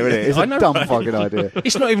dumb a key? idea, isn't it? It's I a know, dumb right? fucking idea.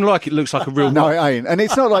 It's not even like it looks like a real No, rock. it ain't. And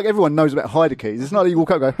it's not like everyone knows about hider keys. It's not like you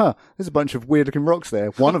walk up and go, huh, there's a bunch of weird looking rocks there.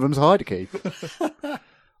 One of them's a hider key.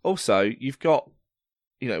 Also, you've got,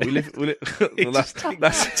 we live. Well, that's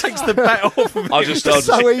Takes the bat off of him. I'll just It's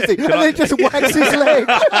so easy. And then just whacks his leg.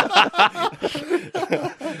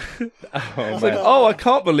 It's like, oh, I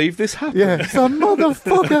can't believe this happened. Yeah, some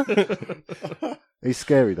motherfucker. He's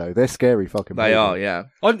scary though. They're scary fucking They people. are, yeah.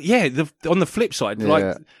 On the flip side, Yeah.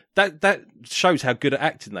 like that shows how good at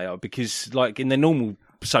acting they are, because like in their normal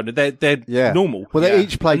persona, they're Yeah. normal. Well, they Yeah.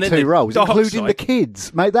 each play And then two the roles, dark including the side-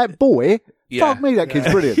 kids. Mate, that boy, Yeah. fuck me, that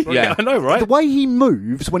kid's brilliant. Yeah. I know, right? The way he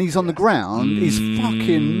moves when he's on the ground is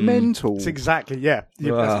fucking mental. It's exactly, yeah.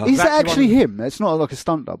 Wow. Is that exactly actually him? It's not like a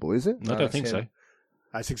stunt double, is it? I don't think so.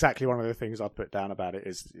 That's exactly one of the things I put down about it.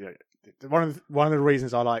 Is one of the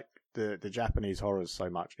reasons I like the Japanese horrors so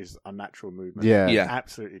much is unnatural movement. Yeah. Yeah. It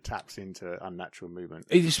absolutely taps into unnatural movement.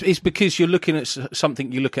 It's because you're looking at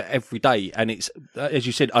something you look at every day, and it's as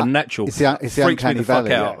you said, unnatural. It's the Freaks me Uncanny the fuck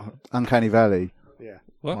Valley. out. Uncanny Valley. Yeah.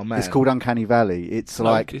 What? Oh, man. It's called Uncanny Valley. It's No,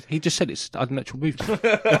 like, he just said it's unnatural movement.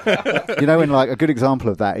 you know, when like a good example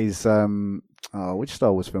of that is, which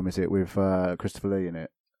Star Wars film is it with Christopher Lee in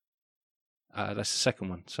it? That's the second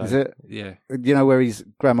one. So Is it? Yeah. You know, where he's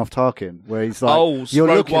Grand Moff Tarkin, where he's like, Oh, you're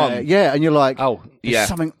Rogue looking One. at it, yeah, and you're like, Oh, there's yeah.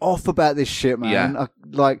 something off about this shit, man.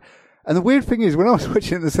 Yeah. And the weird thing is, when I was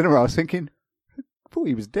watching it in the cinema, I was thinking, I thought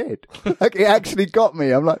he was dead. Like, it actually got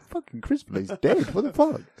me. I'm like, fucking Christopher Lee's dead. What the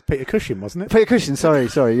fuck? Peter Cushing, wasn't it? Peter Cushing, sorry,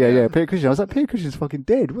 yeah, Peter Cushing. I was like, Peter Cushing's fucking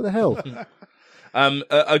dead. What the hell?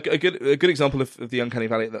 A good example of the Uncanny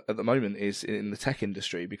Valley at the moment is in the tech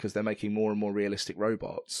industry, because they're making more and more realistic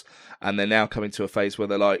robots, and they're now coming to a phase where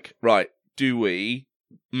they're like, right, do we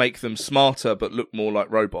make them smarter but look more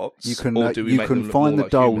like robots? You can or do we you make can them look find more the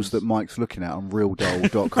like dolls humans? that Mike's looking at on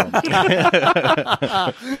realdoll.com.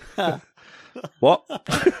 What? I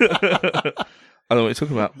don't know what you're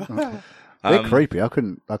talking about. They're creepy. I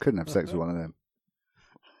couldn't have sex with one of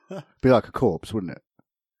them. Be like a corpse, wouldn't it?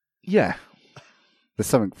 Yeah, There's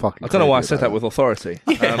something fucking. I don't know why I creepy said about that with authority.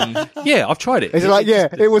 yeah, I've tried it. Is it like, yeah,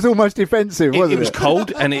 it was almost defensive, wasn't It it? was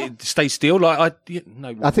cold and it stayed still. Like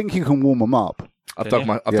no, I think you can warm them up. I've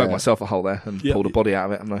Yeah. dug Yeah. myself a hole there and Yeah. pulled a body out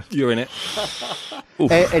of it. Haven't I? you're in it.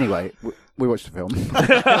 Anyway, we watched the film.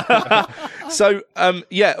 So,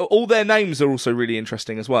 all their names are also really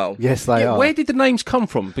interesting as well. Yes, they are. Where did the names come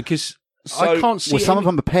from? Because I So- can't see. Well, some of any-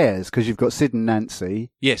 them are pairs because you've got Sid and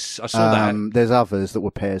Nancy. Yes, I saw that. There's others that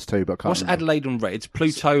were pairs too, but I can't What's remember. Adelaide and Red?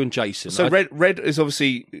 Pluto and Jason. So red is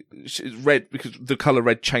obviously red because the color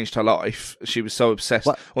red changed her life. She was so obsessed.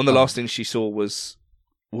 What? One of the last things she saw was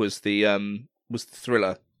the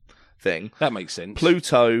Thriller thing. that makes sense.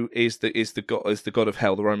 Pluto is the god of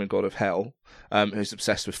hell, the Roman god of hell, who's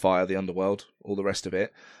obsessed with fire, the underworld, all the rest of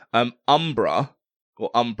it. Umbra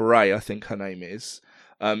or Umbrae, I think her name is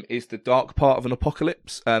the dark part of an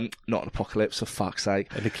apocalypse. Not an apocalypse, for fuck's sake.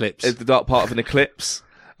 An eclipse. It's the dark part of an eclipse.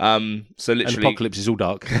 So An literally, apocalypse is all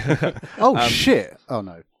dark. Oh shit! Oh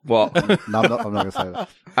no, what? no, I'm not going to say that.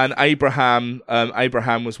 And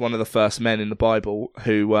Abraham was one of the first men in the Bible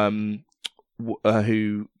who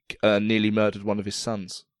nearly murdered one of his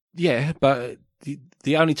sons. yeah, but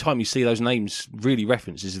the only time you see those names really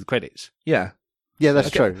referenced is the credits. Yeah, Yeah,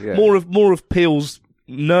 that's true. Yeah. more of Peel's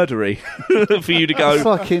nerdery for you to go.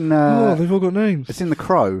 Fucking. they've all got names, It's in The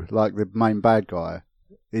Crow. Like the main bad guy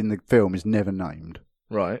in the film is never named.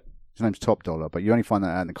 right? His name's Top Dollar, but you only find that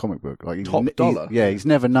out in the comic book. Like Top Dollar? He's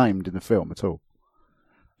never named in the film at all.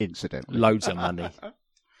 Incidentally. Loads of money.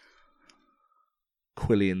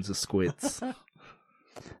 Quillions of squids.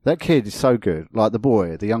 That kid is so good. Like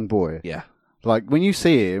the young boy. Yeah, Like when you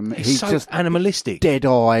see him, He's he's so just animalistic.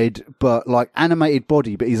 dead-eyed, but like animated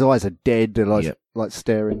body, but his eyes are dead. They're like Yep. like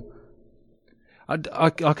staring. I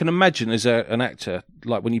can imagine as an actor,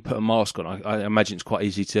 like when you put a mask on, I imagine it's quite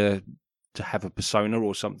easy to have a persona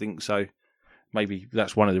or something. So maybe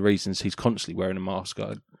that's one of the reasons he's constantly wearing a mask.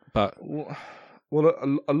 But Well,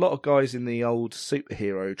 a lot of guys in the old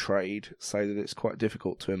superhero trade say that it's quite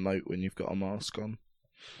difficult to emote when you've got a mask on.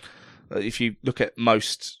 If you look at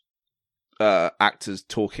most actors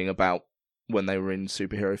talking about when they were in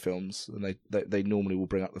superhero films, and they normally will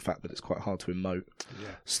bring up the fact that it's quite hard to emote. Yeah.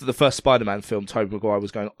 So the first Spider-Man film, Tobey Maguire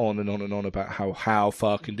was going on and on and on about how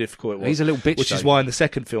fucking difficult it was. He's a little bitch, which is why in the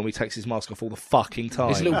second film he takes his mask off all the fucking time.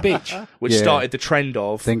 He's a little bitch. Which started the trend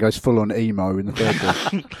of... Then goes full on emo in the third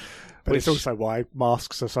one. But it's also why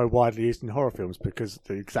masks are so widely used in horror films, because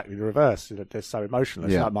they're exactly the reverse. They're so emotional.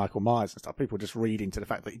 It's like Michael Myers and stuff. People just read into the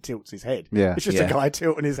fact that he tilts his head. Yeah. It's just a guy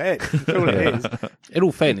tilting his head. That's all it is. In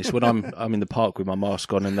all fairness, when I'm in the park with my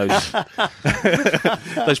mask on and those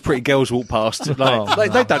pretty girls walk past, they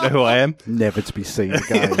don't know who I am. Never to be seen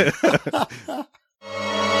again.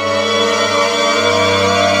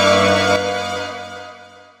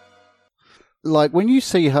 Like when you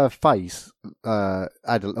see her face, or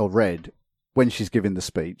Red, when she's giving the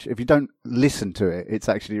speech, if you don't listen to it, it's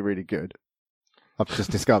actually really good. I've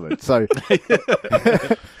just discovered. So,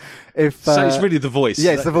 So it's really the voice.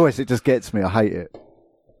 Yeah, it's the voice. It just gets me. I hate it.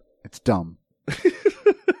 It's dumb.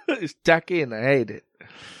 It's tacky and I hate it.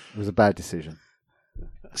 It was a bad decision.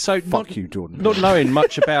 So Fuck you, Jordan. Not knowing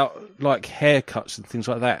much about like haircuts and things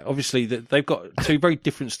like that. Obviously, they've got two very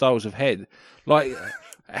different styles of head. Like,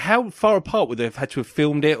 how far apart would they have had to have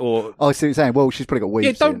filmed it? Or I see what you're saying. Well, she's probably got weaves.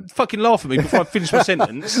 yeah, don't fucking laugh at me before I finish my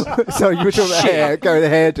sentence. So you were talking about hair, go the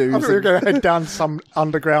hairdos. I thought we were going to head down some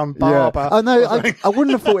underground barber. Oh no, I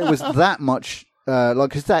wouldn't have thought it was that much.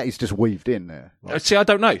 Because that is just weaved in there. See, I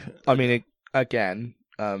don't know. I mean, again,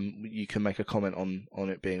 you can make a comment on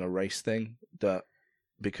it being a race thing,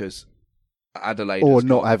 because Adelaide or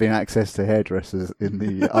not having access to hairdressers in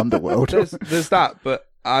the underworld. There's that, but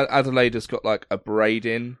Adelaide has got like a braid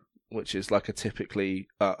in, which is like a typically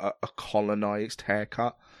a colonised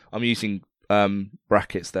haircut. I'm using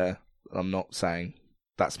brackets there. I'm not saying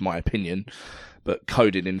that's my opinion, but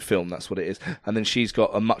coded in film, that's what it is. And then she's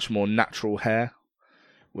got a much more natural hair,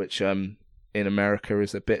 which in America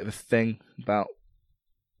is a bit of a thing about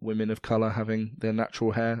women of colour having their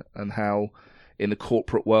natural hair, and how in the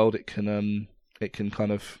corporate world it can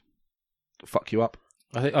kind of fuck you up.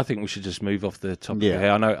 I think we should just move off the topic of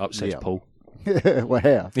hair. I know it upsets Paul. Well,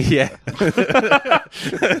 hair. Yeah. the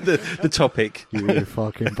topic. You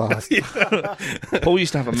fucking bastard. Paul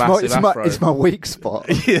used to have a massive afro. It's my weak spot.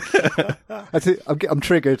 I'm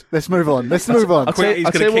triggered. Let's move on. I'll tell you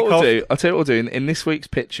what we'll do. In this week's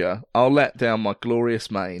picture, I'll let down my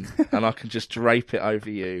glorious mane and I can just drape it over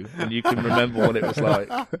you and you can remember what it was like.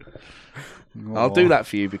 I'll do that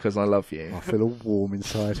for you because I love you. I feel all warm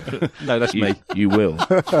inside. No, that's me. You will.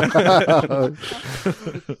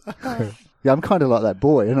 Yeah, I'm kind of like that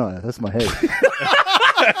boy, aren't I? That's my head.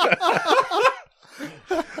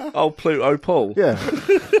 Oh, Pluto Paul. Yeah.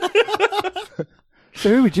 So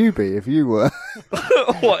who would you be if you were?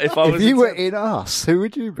 What if I was? If you were in Us, who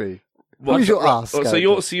would you be? Who's your Us? So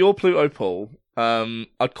you're Pluto Paul.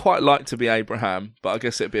 I'd quite like to be Abraham, but I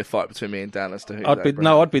guess it'd be a fight between me and Dan as to who's I'd be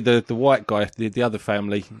Abraham. the white guy, the other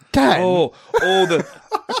family. Dan. Or the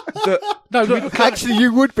No, look, Actually,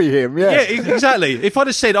 you would be him. Yeah. yeah, exactly. If I'd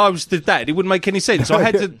have said I was the dad, it wouldn't make any sense. So I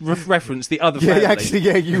had to reference the other family.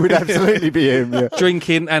 Yeah, you would absolutely be him. Yeah.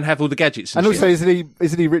 Drinking and have all the gadgets. And also,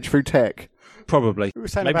 isn't he rich through tech? Probably. We were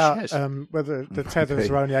saying Maybe about she has. whether the Tethers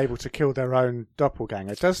are only able to kill their own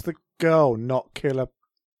doppelganger. Does the girl not kill a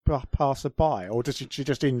passerby, or does she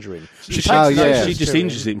just injure him? She just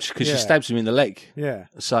injures him because she stabs him in the leg. Yeah.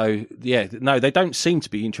 So, no, they don't seem to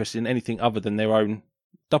be interested in anything other than their own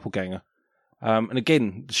doppelganger. And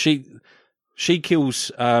again, she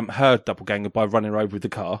kills her doppelganger by running her over with the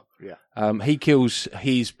car. Yeah. He kills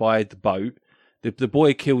his by the boat. The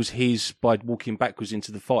boy kills his by walking backwards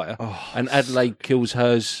into the fire. And Adelaide kills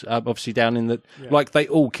hers, obviously down in the... Yeah. Like, they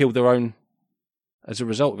all kill their own as a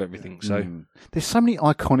result of everything. So There's so many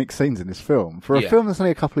iconic scenes in this film. For a film that's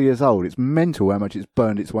only a couple of years old, it's mental how much it's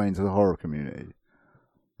burned its way into the horror community.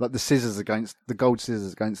 Like the gold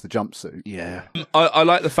scissors against the jumpsuit. Yeah. I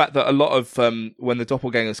like the fact that a lot of when the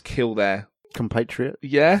doppelgangers kill their compatriot.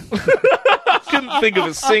 Yeah. I couldn't think of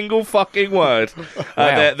a single fucking word.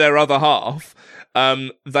 Their other half.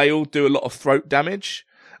 They all do a lot of throat damage,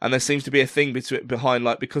 and there seems to be a thing behind,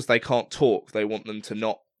 like, because they can't talk, they want them to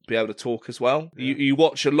not be able to talk as well. You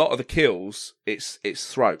watch a lot of the kills, it's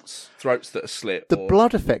throats that are slit. The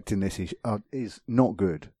blood effect in this is not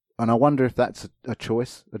good, and I wonder if that's a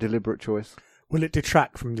choice, a deliberate choice. Will it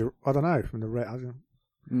detract from the? I don't know. From the red. I don't know.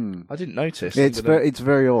 I didn't notice. It's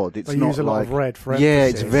very odd. It's They not use a lot like of red for yeah,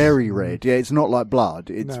 it's emphasis. very red. Yeah, it's not like blood.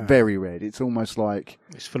 It's No. very red. It's almost like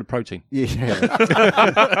It's full of protein. yeah.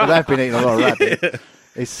 They've been eating a lot of rabbit.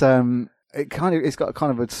 It's it's got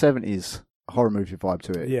kind of a 70s horror movie vibe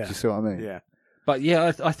to it. Yeah. Do you see what I mean? Yeah. But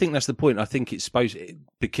yeah, I think that's the point. I think it's supposed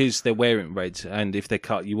because they're wearing red, and if they're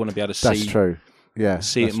cut, you want to be able to That's see true. Yeah,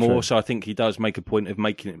 see it that's more. true. So I think he does make a point of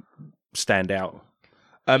making it stand out.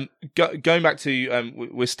 Going back to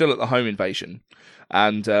we're still at the home invasion,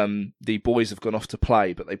 and the boys have gone off to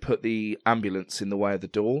play, but they put the ambulance in the way of the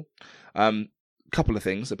door. Couple of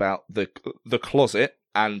things about the closet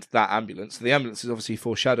and that ambulance. The ambulance is obviously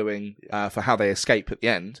foreshadowing for how they escape at the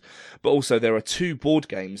end, but also there are 2 board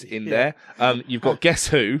games in there. You've got Guess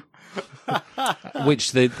Who,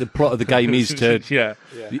 Which the plot of the game is to yeah,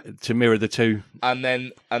 to mirror the two. and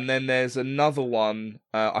then there's another one.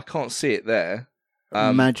 I can't see it there.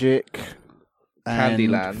 Magic, and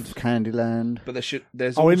Candyland. Candyland. But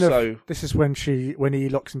there's Oh, also this is when he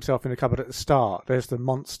locks himself in a cupboard at the start. There's the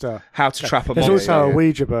monster. How to Trap a There's Monster. also a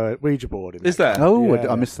Ouija board in Is there. there? Oh, Yeah.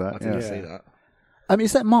 I missed I that. didn't Yeah. see that.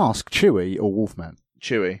 Is that Mask Chewie or Wolfman?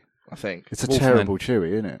 Chewie, I think. It's a Wolfman. terrible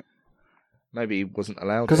Chewie, isn't it? Maybe he wasn't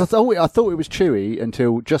allowed. Because I thought it was Chewie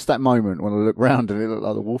until just that moment when I looked round and it looked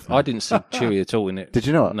like the Wolfman. I didn't see Chewie at all in it. Did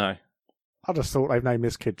you not? No. I just thought they've named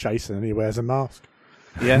this kid Jason and he wears a mask.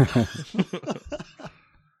 Yeah.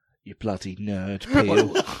 You bloody nerd,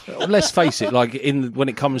 Peel. Well, let's face it. Like when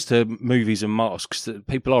it comes to movies and masks,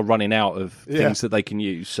 people are running out of things that they can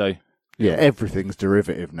use. So Yeah, everything's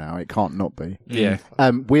derivative now. It can't not be. yeah,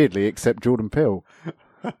 Weirdly, except Jordan Peele.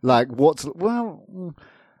 Like,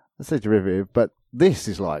 I say derivative, but this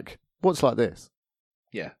is like, what's like this?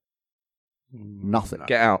 Yeah. Nothing.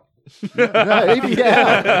 Get out. No, even Get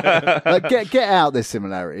Out. Like, get Out, there's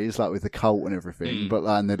similarities, like with the cult and everything, but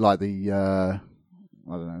and they're like the, I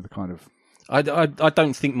don't know, the kind of. I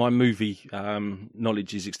don't think my movie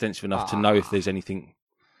knowledge is extensive enough to know if there's anything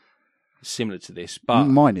similar to this. But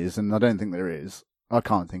Mine is, and I don't think there is. I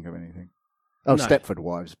can't think of anything. Oh, No. Stepford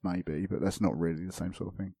Wives, maybe, but that's not really the same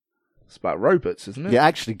sort of thing. It's about robots, isn't it? Yeah,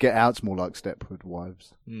 actually, Get Out's more like Stepford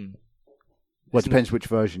Wives. Mm. Well, it depends which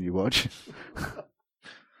version you watch.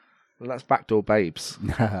 Well, that's Backdoor Babes.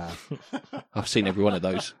 I've seen every one of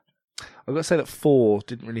those. I've got to say that 4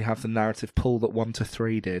 didn't really have the narrative pull that 1 to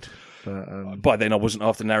 3 did. But By then, I wasn't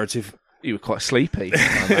after narrative. you were quite sleepy,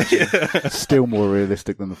 I imagine. Still more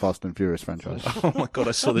realistic than the Fast and Furious franchise. Oh my god,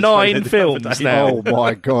 I saw the 9 trailer the films other day. now. Oh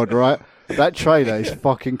my god, right? That trailer is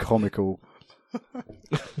fucking comical.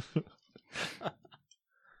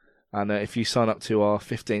 And if you sign up to our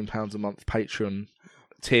 £15 a month Patreon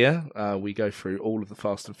tier, we go through all of the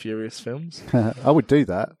Fast and Furious films. I would do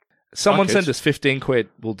that. Someone could. send us 15 quid,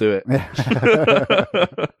 we'll do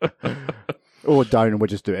it. Or don't, and we'll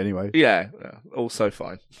just do it anyway. Yeah, also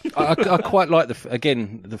fine. I quite like the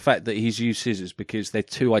fact that he's used scissors because they're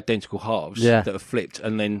 2 identical halves Yeah. that are flipped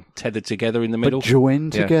and then tethered together in the middle. But join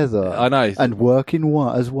Yeah. together. I know. And work in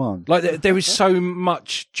one as one. Like there is so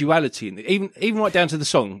much duality in it. Even right down to the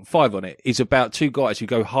song 5 on it is about 2 guys who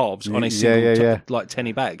go halves on a single like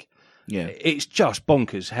tenny bag. Yeah. It's just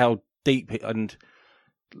bonkers how deep and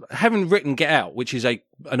having written Get Out, which is an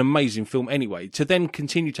amazing film anyway, to then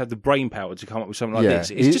continue to have the brain power to come up with something like this.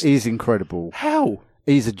 It's just he's incredible. how.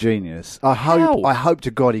 He's a genius. I hope to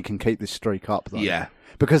God he can keep this streak up, though. Yeah.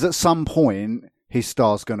 Because at some point, his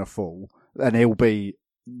star's going to fall, and he'll be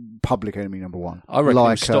public enemy number 1. I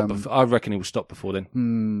reckon he will stop before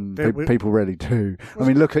then. People really do. I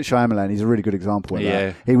mean, look at Shyamalan. He's a really good example of Yeah.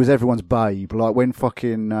 that. He was everyone's babe. Like when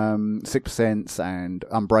fucking Sixth Sense and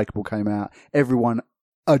Unbreakable came out, everyone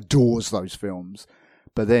adores those films.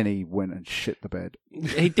 But then he went and shit the bed.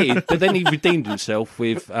 He did, but then he redeemed himself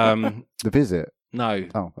with The Visit. no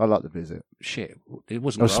Oh, I like The Visit. shit. It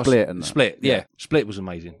wasn't Oh, Rust. Split and that. Split. Yeah, Split was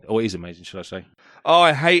amazing, or is amazing, should I say? Oh,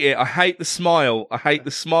 I hate it. I hate the smile. I hate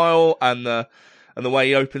the smile and the way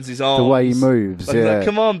he opens his arms. The way he moves, Like, yeah.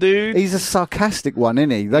 come on, dude. He's a sarcastic one,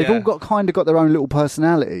 isn't he? They've Yeah. all got their own little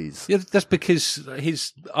personalities. Yeah, that's because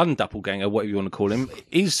his undoppelganger, whatever you want to call him,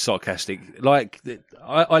 is sarcastic. Like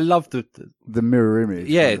I love the mirror image.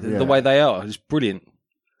 the way they are. It's brilliant.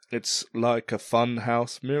 It's like a fun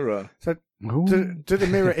house mirror. So Ooh. do the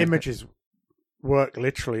mirror images work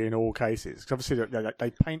literally in all cases? 'Cause obviously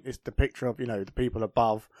they paint the picture of the people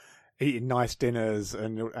above eating nice dinners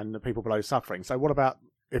and the people below suffering. So what about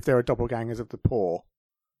if there are doppelgangers of the poor?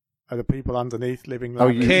 Are the people underneath living Oh,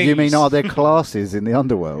 like you mean are there classes in the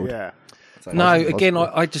underworld? yeah? No, again,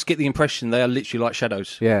 I just get the impression they are literally like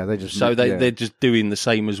shadows. Yeah, they just So they're just doing the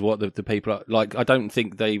same as what the people are. Like, I don't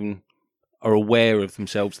think they even are aware of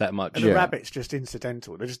themselves that much. And the rabbit's just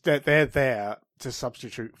incidental. They're there to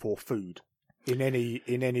substitute for food in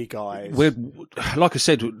any guise. We're, like I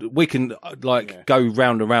said, we can go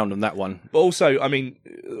round and round on that one. But also, I mean,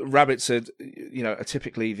 rabbits are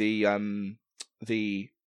typically the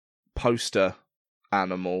poster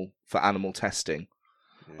animal for animal testing,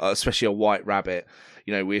 especially a white rabbit.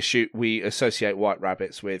 You know, we associate white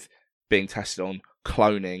rabbits with being tested on,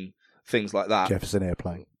 cloning, things like that. Jefferson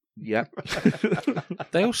Airplane. Yeah.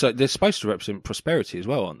 They're supposed to represent prosperity as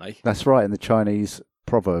well, aren't they? That's right, in the Chinese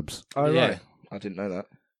proverbs. Oh, Yeah. right. I didn't know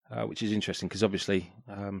that. Which is interesting because obviously,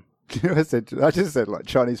 You know, I just said like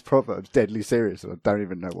Chinese proverbs, deadly serious, and I don't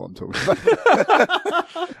even know what I'm talking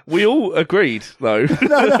about. We all agreed, though.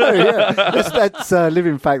 Yeah. That's a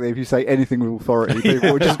living fact that if you say anything with authority,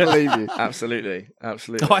 people will just believe you. Absolutely.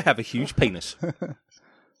 I have a huge penis.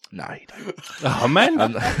 No, you don't. Oh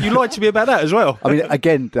man, you lied to me about that as well. I mean,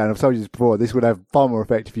 again, Dan, I've told you this before, this would have far more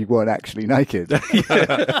effect if you weren't actually naked.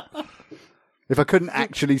 If I couldn't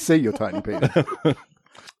actually see your tiny penis.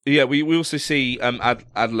 Yeah, we also see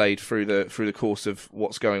Adelaide through the course of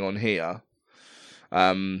what's going on here.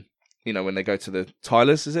 When they go to the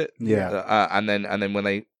Tylers, is it? Yeah. And then when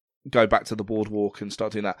they go back to the boardwalk and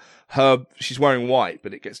start doing that, she's wearing white,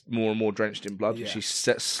 but it gets more and more drenched in blood. Yeah. And she's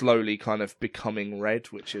slowly kind of becoming red,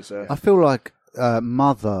 which is I feel like White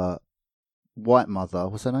Mother,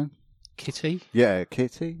 what's her name? Kitty. Yeah,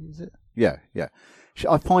 Kitty, is it? Yeah.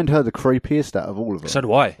 I find her the creepiest out of all of them. So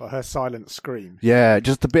do I. Well, her silent scream. Yeah,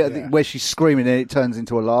 just the bit where she's screaming and it turns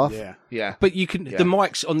into a laugh. Yeah. yeah. But you can the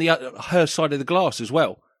mic's on her side of the glass as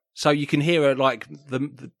well, so you can hear her like the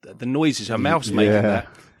noises her mouth's making. That,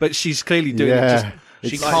 but she's clearly doing it. Just, It's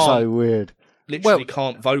she so can't weird. literally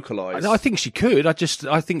can't vocalise. I think she could.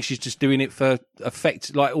 I think she's just doing it for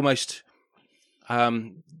effect, like almost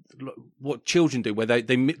what children do, where they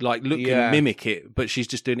like look and mimic it, but she's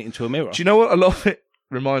just doing it into a mirror. Do you know what a lot of it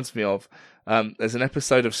reminds me of? There's an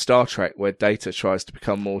episode of Star Trek where Data tries to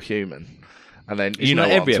become more human, and then Isn't that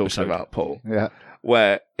what every I'm episode? talking about, Paul. Yeah.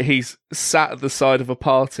 Where he's sat at the side of a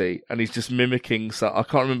party and he's just mimicking. So I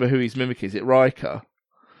can't remember who he's mimicking. Is it Riker?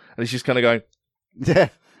 And he's just kind of going Yeah.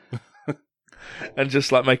 and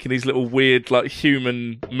just like making these little weird like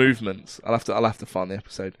human movements. I'll have to find the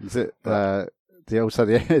episode. Is it the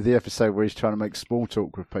episode where he's trying to make small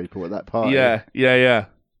talk with people at that party? Yeah.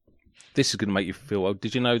 This is going to make you feel old.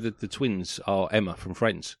 Did you know that the twins are Emma from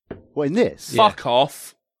Friends? What, in this? Yeah. Fuck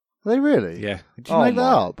off. Are they really? Yeah. Did you make that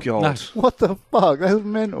up? God. No. What the fuck? That's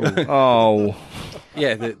mental. Oh,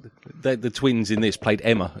 Yeah, the twins in this played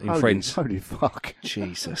Emma in Friends. Holy fuck.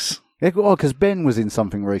 Jesus. Yeah, because Ben was in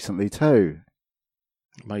something recently too.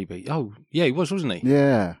 Maybe. Oh, yeah, he was, wasn't he?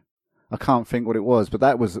 Yeah. I can't think what it was, but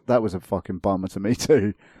that was a fucking bummer to me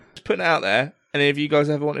too. Just putting it out there. Any of you guys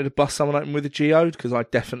ever wanted to bust someone open with a geode? Because I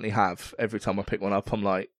definitely have. Every time I pick one up, I'm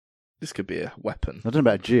like, this could be a weapon. I don't know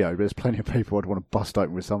about Geo, but there's plenty of people I'd want to bust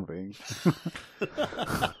open with something.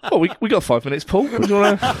 Oh, we got 5 minutes, Paul. Do you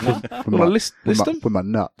want to list them? With my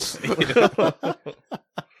nuts.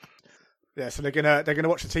 Yeah, so they're gonna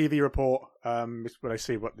watch the TV report where they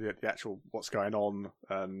see what the actual what's going on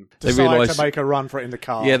and They decide realise- to make a run for it in the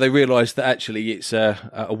car. Yeah, they realised that actually it's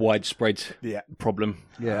a widespread Yeah. problem.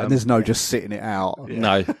 Yeah, and there's no just sitting it out.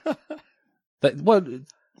 No.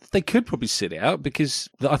 They could probably sit it out because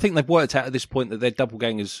I think they've worked out at this point that they're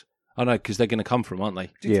doppelgangers. I know, because they're going to come from, aren't they?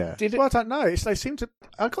 Yeah. Well, I don't know. They seem to.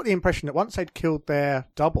 I got the impression that once they'd killed their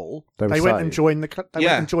double, They were they went and saved.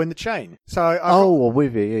 joined the chain. So Well,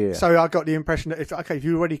 with it, yeah. So I got the impression that if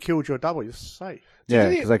you already killed your double, you're safe. Yeah,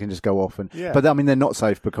 because they can just go off and. Yeah. But I mean, they're not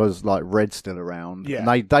safe because like Red's still around. Yeah.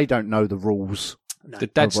 And they don't know the rules. The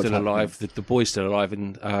dad's What's still happening? alive, the boy's still alive,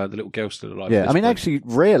 and the little girl's still alive. Yeah, at this I mean, point. actually,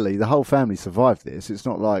 rarely the whole family survived this. It's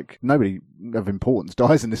not like nobody of importance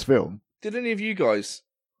dies in this film. Did any of you guys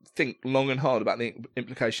think long and hard about the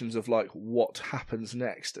implications of like what happens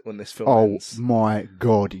next when this film Oh ends? my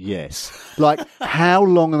god, yes! Like, how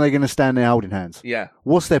long are they going to stand there holding hands? Yeah.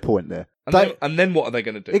 What's their point there? And then what are they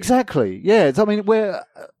going to do? Exactly. Yeah. It's, I mean,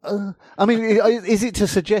 is it to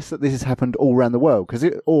suggest that this has happened all around the world?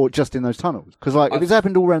 Or just in those tunnels? Because, like, if it's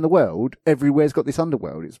happened all around the world, everywhere's got this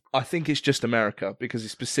underworld. I think it's just America because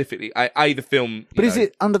it's specifically the film. But is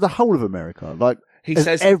it under the whole of America? Like, He has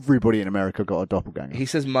says- everybody in America got a doppelganger? He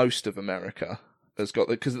says most of America has got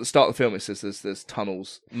because at the start of the film it says there's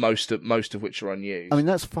tunnels, most of which are unused. I mean,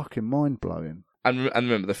 that's fucking mind blowing. and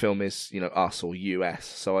remember the film is us or US,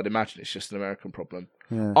 so I'd imagine it's just an American problem.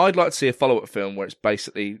 Yeah. I'd like to see a follow-up film where it's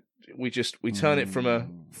basically we turn it from a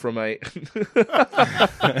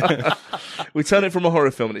we turn it from a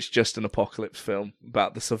horror film and it's just an apocalypse film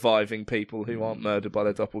about the surviving people who aren't murdered by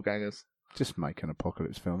their doppelgangers. Just make an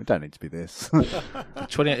apocalypse film. It don't need to be this.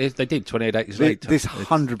 28. They did 28 Days Later. This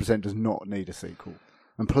 100% does not need a sequel.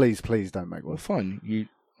 And please don't make Well, one. fine.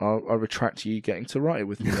 I retract you getting to write it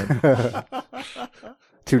with me then.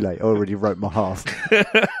 Too late. I already wrote my half.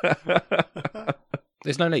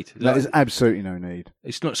 There's no need. There's absolutely no need.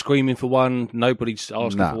 It's not screaming for one. Nobody's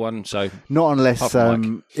asking No. for one. So Not unless Apart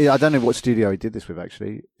from I don't know what studio he did this with.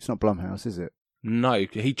 Actually, it's not Blumhouse, is it? no,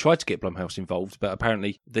 he tried to get Blumhouse involved, but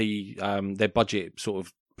apparently their budget sort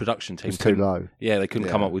of production team It's too couldn't- low. Yeah, they couldn't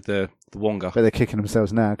come Yeah. up with the Wonga. But they're kicking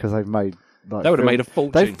themselves now because they've made. Like, They would have made a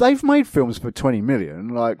fortune. They've made films for 20 million.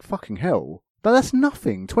 Like fucking hell. But that's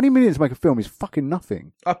nothing. 20 million to make a film is fucking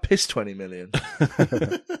nothing. I pissed 20 million.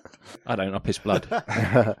 I don't. I piss blood.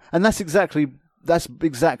 And that's exactly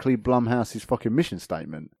Blumhouse's fucking mission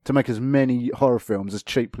statement: to make as many horror films as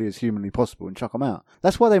cheaply as humanly possible and chuck them out.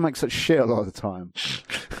 That's why they make such shit a lot of the time.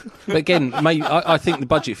 But again, I think the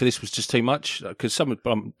budget for this was just too much because some of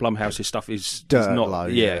Blumhouse's stuff is Dirt not. low,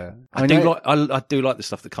 Yeah, yeah. I do like the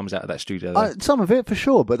stuff that comes out of that studio. Though. Some of it for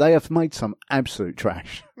sure, but they have made some absolute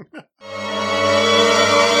trash.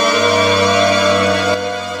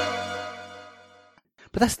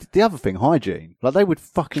 But that's the other thing, hygiene. Like, they would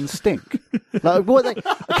fucking stink. Like,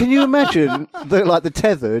 can you imagine the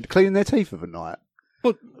tethered cleaning their teeth of a night?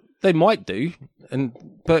 Well, they might do,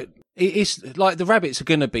 but it's like the rabbits are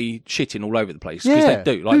going to be shitting all over the place because Yeah.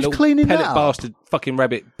 they do. Like Who's little cleaning pellet that up? bastard fucking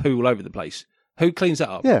rabbit poo all over the place. Who cleans that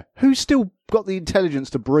up? Yeah. Who's still got the intelligence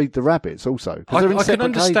to breed the rabbits also? 'Cause I they're in can separate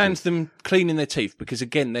understand cages. them cleaning their teeth because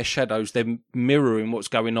again, they're shadows. They're mirroring what's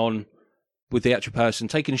going on with the actual person.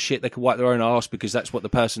 Taking a shit, they can wipe their own arse because that's what the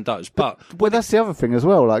person does. But Well, that's the other thing as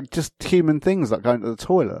well. Like, just human things like going to the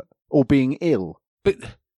toilet or being ill.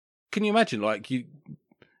 can you imagine, like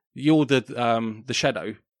you're the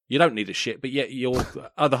shadow. You don't need a shit, but yet your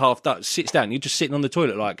other half does. Sits down. You're just sitting on the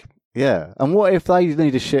toilet, like Yeah. And what if they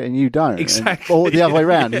need a shit and you don't? Exactly. Or the other way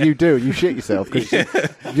around, and you do, and you shit yourself. Cause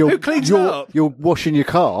Who cleans that up? You're washing your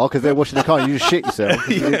car because they're washing the car and you just shit yourself. 'Cause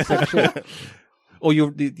you didn't take a shit. or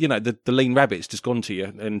the lean rabbit's just gone to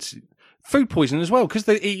you, and food poisoning as well because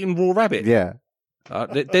they're eating raw rabbit. Yeah.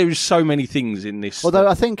 There is so many things in this. Although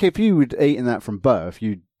I think if you had eaten that from birth,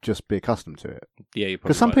 you'd just be accustomed to it. yeah, you're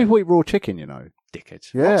Because some probably people eat raw chicken, you know. right.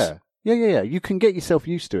 Dickheads. Yeah. Yeah. You can get yourself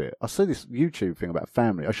used to it. I see this YouTube thing about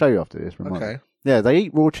family. I'll show you after this. Remind me. Okay. Yeah, they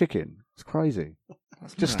eat raw chicken. It's crazy.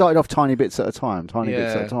 Just started off tiny bits at a time,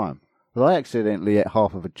 bits at a time. But I accidentally ate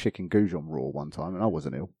half of a chicken goujon raw one time, and I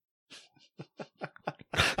wasn't ill.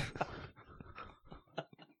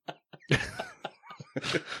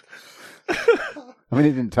 I mean,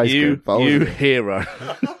 it didn't taste good. But I You wasn't- hero.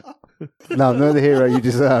 No, I'm not the hero you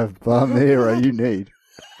deserve, but I'm the hero you need.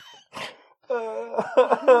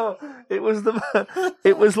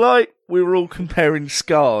 It was like we were all comparing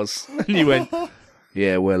scars, and you went,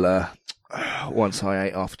 "Yeah, well, once I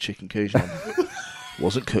ate half a chicken goujon.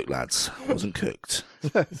 Wasn't cooked, lads. Wasn't cooked."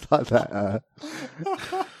 It's like that.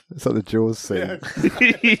 It's like the Jaws scene.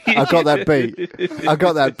 I got that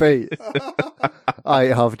beat. I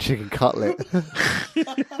ate half a chicken cutlet.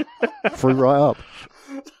 Threw right up.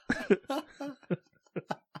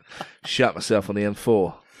 Shut myself on the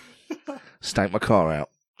M4. Stank my car out.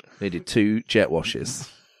 Needed 2 jet washes.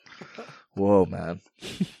 Whoa, man.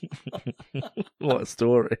 What a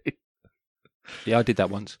story. Yeah, I did that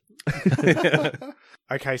once.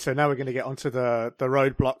 Okay, so now we're going to get onto the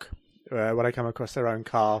roadblock where they come across their own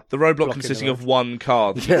car. The roadblock Blocking consisting the of one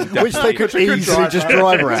car. that Yeah, you can which they could definitely- easily just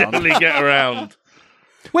drive around. definitely get around.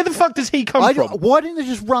 Where the fuck does he come from? Why didn't they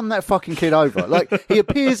just run that fucking kid over? Like, he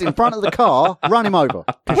appears in front of the car, run him over.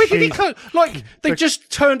 Where did he come? Like they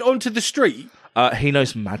just turned onto the street. He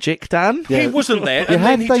knows magic, Dan. Yeah. He wasn't there, Yeah, and how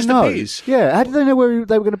then did he they just know? appears. Yeah, how did they know where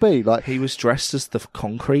they were going to be? Like, He was dressed as the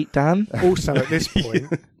concrete, Dan. Also, at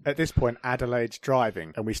this point, Adelaide's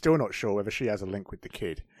driving, and we're still not sure whether she has a link with the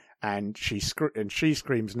kid. And she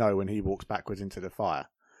screams no when he walks backwards into the fire.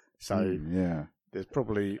 So yeah. there's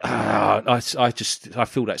probably I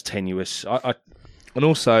feel that's tenuous. I And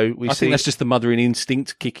also, we think that's just the mothering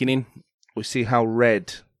instinct kicking in. we see how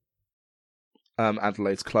red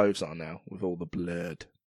Adelaide's clothes are now with all the blood.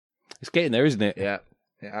 It's getting there, isn't it? Yeah,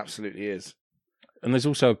 it absolutely is. And there's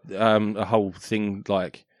also a whole thing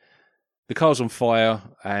like the car's on fire,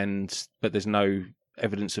 but there's no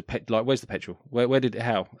evidence of like where's the petrol?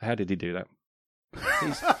 How did he do that?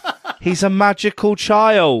 He's a magical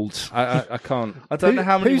child. I can't. I don't know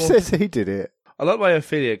how many Who more... says he did it? I like the way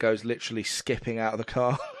Ophelia goes literally skipping out of the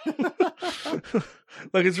car.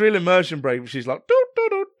 Like it's real immersion break, but she's like... doo, doo,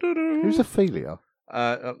 doo, doo, doo. Who's Ophelia?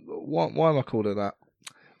 Why am I calling her that?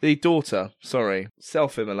 The daughter, sorry.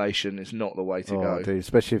 Self-immolation is not the way to Oh, go. dude,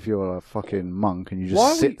 especially if you're a fucking monk and you Why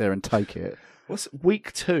just are sit we- there and take it. What's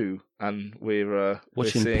week 2 and we're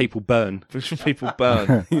Watching seeing people burn. watching people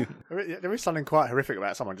burn. There is something quite horrific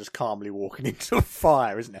about someone just calmly walking into a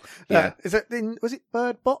fire, isn't there? Yeah. Was it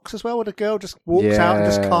Bird Box as well, where the girl just walks out and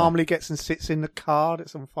just Yeah. calmly gets and sits in the car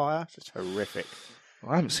that's on fire? It's just horrific.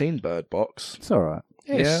 I haven't seen Bird Box. It's all right.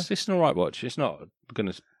 Yes, it's an alright watch. It's not going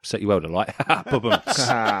to set you well to light. Boom.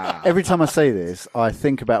 Every time I see this, I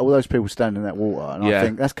think about all those people standing in that water, and Yeah. I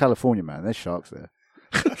think, that's California, man. There's sharks there.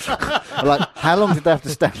 I'm like, how long did they have to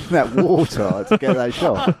stand in that water to get that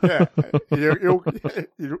shot? Yeah,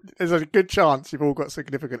 there's a good chance you've all got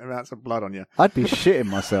significant amounts of blood on you. I'd be shitting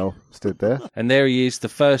myself stood there. And there he is, the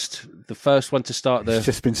first one to start He's the.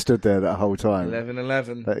 just been stood there that whole time.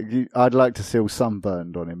 11-11. I'd like to see all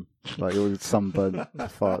sunburned on him. Like, all sunburned.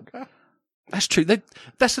 Fuck. That's true.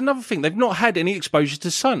 That's another thing. They've not had any exposure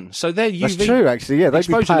to sun, so they're That's UV. true, actually. Yeah, they'd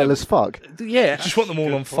be exposure pale level- as fuck. Yeah, Just want them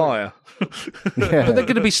all on fire. Yeah. but they're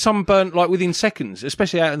going to be sunburnt like within seconds,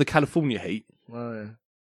 especially out in the California heat. Oh, yeah.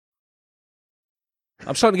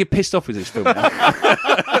 I'm starting to get pissed off with this film. now.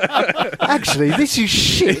 Actually, this is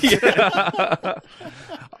shit.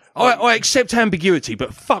 I accept ambiguity,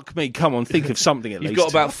 but fuck me, come on, think of something at You've least. got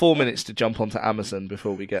about 4 minutes to jump onto Amazon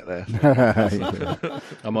before we get there.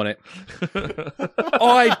 I'm on it.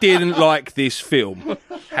 I didn't like this film.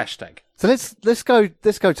 Hashtag. So let's go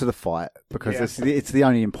to the fight because Yeah. it's the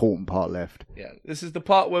only important part left, Yeah, this is the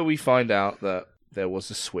part where we find out that there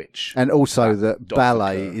was a switch and also that does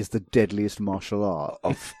ballet occur. is the deadliest martial art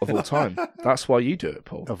of all time. That's why you do it,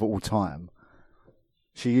 Paul. of all time.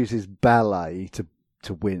 She uses ballet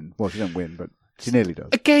to win. Well, she doesn't win, but she nearly does.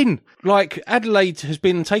 Again, like Adelaide has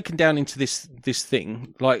been taken down into this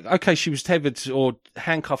thing. Like, okay, she was tethered or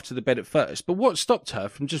handcuffed to the bed at first, but what stopped her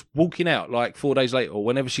from just walking out like 4 days later or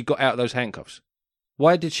whenever she got out of those handcuffs?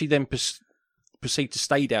 Why did she then proceed to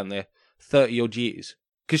stay down there 30 odd years?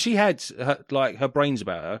 Because she had her brains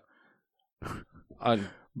about her. I'm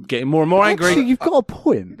getting more and more angry. Actually, you've got a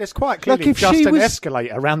point. There's quite clearly if just she an was-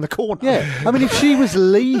 escalator around the corner. Yeah, I mean, if she was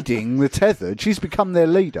leading the tethered, she's become their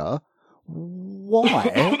leader.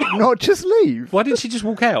 Why not just leave? Why didn't she just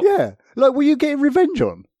walk out? Yeah, like, were you getting revenge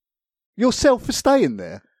on yourself for staying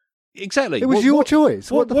there? Exactly. It was your choice.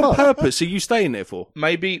 What the fuck? purpose are you staying there for?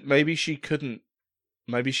 Maybe she couldn't.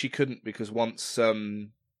 Maybe she couldn't because once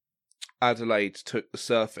Adelaide took the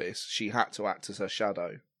surface, she had to act as her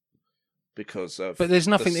shadow because of. But there's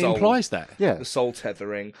nothing the that soul- implies that. Yeah, the soul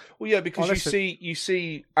tethering. Well, yeah, because Oh, listen. you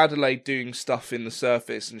see Adelaide doing stuff in the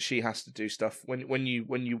surface, and she has to do stuff when you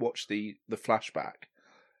watch the flashback.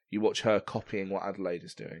 You watch her copying what Adelaide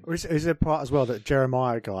is doing. Or is there a part as well that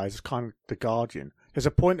Jeremiah guy is kind of the guardian? There's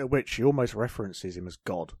a point at which she almost references him as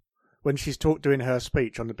God. When she's doing her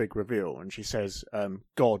speech on the big reveal, and she says,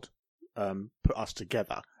 God put us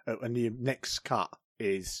together. And the next cut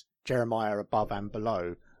is Jeremiah above and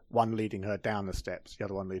below, one leading her down the steps, the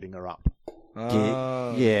other one leading her up.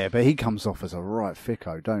 Ah. yeah, but he comes off as a right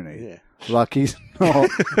thicko, don't he? Yeah. Like he's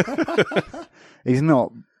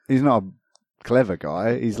not. he's not a clever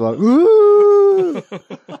guy. He's like, ooh.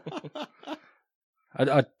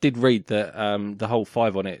 I did read that the whole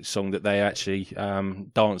 5 on It song that they actually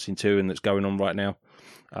dancing to and that's going on right now.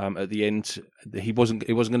 At the end, it wasn't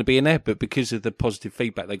going to be in there, but because of the positive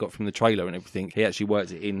feedback they got from the trailer and everything, he actually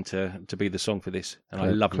worked it in to be the song for this, and I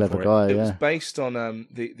love him Clever for guy. it. It was Yeah. based on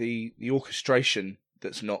the orchestration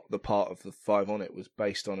that's not the part of the 5 on It was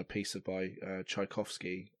based on a piece by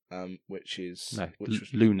Tchaikovsky, which was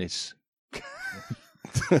Lunis.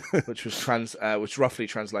 which roughly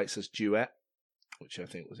translates as duet, which I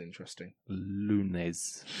think was interesting.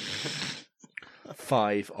 Lunes.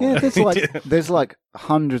 5 on Yeah, It. there's like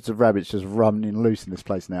hundreds of rabbits just running loose in this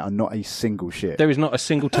place now, and not a single shit. There is not a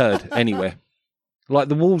single turd anywhere. Like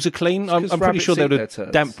the walls are clean. I'm 'cause pretty rabbits sure eat there their would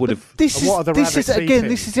turds. damp would have. This And what are the is rabbits again. eating?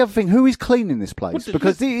 This is the other thing. Who is cleaning this place? What the-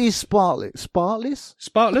 Because it is spartless. Spartless.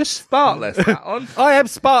 Spartless. Bartless, that on. I am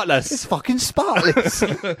It's spartless. fucking spartless.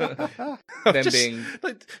 Them being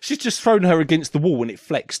She's just thrown her against the wall and it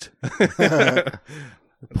flexed. Poor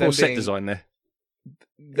them set being- design there.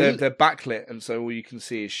 they're backlit, and so all you can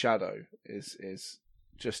see is shadow. Is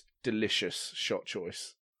just delicious shot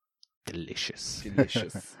choice. Delicious.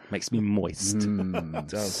 Delicious. Makes me moist.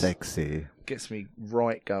 does. Sexy. Gets me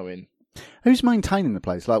right going. Who's maintaining the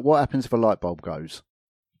place? Like, what happens if a light bulb goes?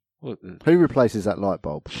 What- Who replaces that light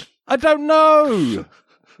bulb? I don't know.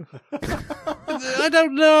 I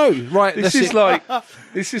don't know. Right, This that's is it. like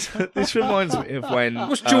this reminds me of when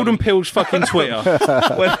What's Jordan Peele's fucking Twitter?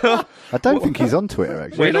 when I don't think he's on Twitter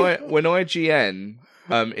actually. when IGN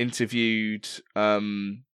interviewed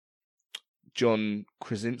John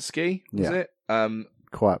Krasinski, was Yeah. it?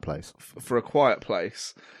 Quiet Place. For A Quiet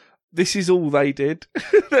Place. This is all they did.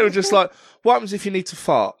 They were just like, what happens if you need to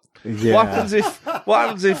fart? Yeah. What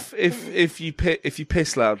happens if you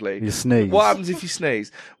piss loudly? You sneeze. What happens if you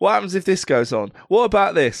sneeze? What happens if this goes on? What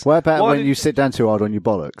about this? What about Why when did- you sit down too hard on your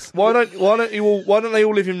bollocks? Why don't they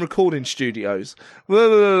all live in recording studios?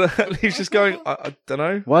 He's just going, I don't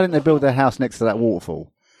know. Why didn't they build their house next to that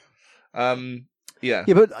waterfall? Yeah.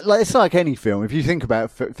 Yeah, but like, it's like any film. If you think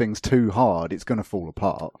about things too hard, it's going to fall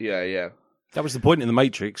apart. Yeah. That was the point in The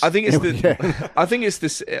Matrix. I think it's the Yeah. I think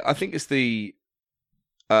it's the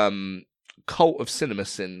cult of cinema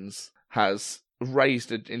sins has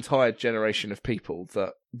raised an entire generation of people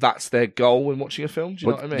that's their goal when watching a film. Do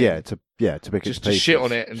you know what I mean? Yeah, to pick Just it to to shit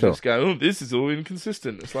pieces. on it and Sure. just go, oh, this is all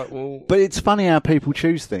inconsistent. It's like, well, But it's funny how people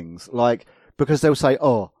choose things, like, because they'll say,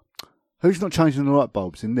 oh, who's not changing the light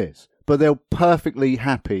bulbs in this? But they're perfectly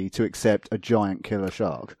happy to accept a giant killer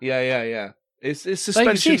shark. yeah. It's they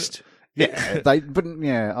suspension. exist.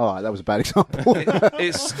 Yeah, all right, that was a bad example.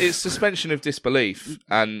 It's suspension of disbelief,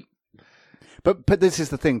 and But this is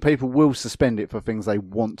the thing: people will suspend it for things they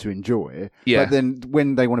want to enjoy. Yeah. But then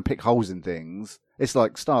when they want to pick holes in things, it's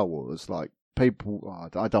like Star Wars. Like people,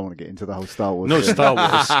 I don't want to get into the whole Star Wars. No thing. Star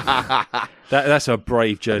Wars. That's a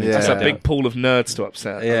brave journey. Yeah. to that's go a down. big pool of nerds to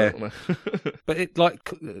upset. Yeah. I don't know. But it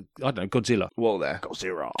like I don't know, Godzilla. Whoa there.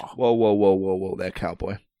 Godzilla. Whoa there,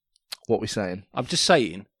 cowboy. What we saying? I'm just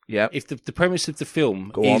saying. Yeah. If the premise of the film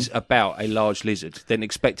Go is about a large lizard, then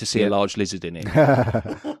expect to see a large lizard in it.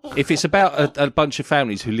 If it's about a bunch of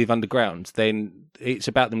families who live underground, then it's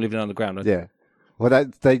about them living underground. Yeah. Well,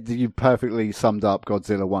 you perfectly summed up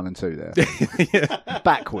Godzilla 1 and 2 there.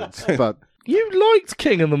 Backwards, but You liked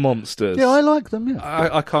King of the Monsters. yeah, I like them. Yeah,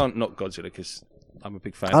 I can't knock Godzilla because I'm a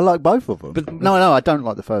big fan. I like both of them. But- no, I don't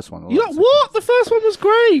like the first one. I You like like the what? The first one was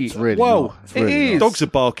great. It's really Whoa, not. It's it really is. not. Dogs are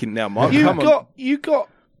barking now, Mark. You Come on. got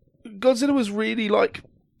Godzilla was really like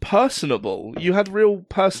personable. You had real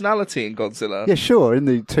personality in Godzilla. Yeah, sure. In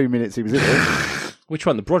the 2 minutes he was in it. Which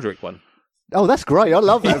one? The Broderick one? Oh, that's great. I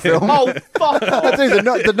love that film. Oh fuck! Dude,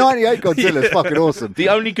 the 98 Godzilla is fucking awesome. The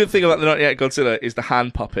only good thing about the 98 Godzilla is the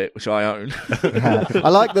hand puppet, which I own. I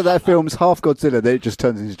like that film's half Godzilla, then it just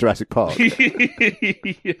turns into Jurassic Park.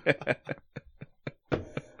 Yeah.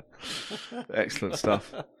 Excellent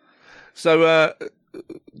stuff. So,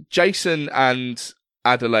 Jason and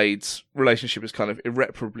Adelaide's relationship is kind of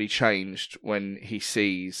irreparably changed when he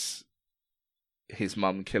sees his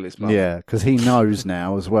mum kill his mum. Yeah, because he knows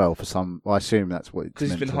now as well. I assume that's what.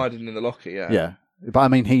 Because he's been hiding in the locker. Yeah. Yeah, but I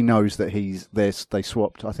mean, he knows that they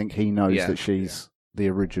swapped. I think he knows Yeah. that she's the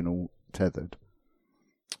original tethered.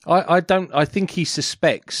 I think he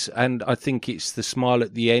suspects, and I think it's the smile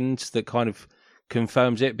at the end that kind of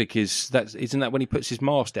confirms it, because isn't that when he puts his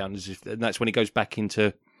mask down, and that's when he goes back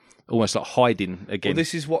into almost like hiding again.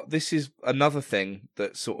 Well, this is another thing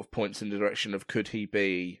that sort of points in the direction of could he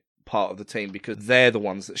be part of the team, because they're the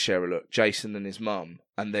ones that share a look, Jason and his mum,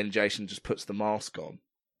 and then Jason just puts the mask on.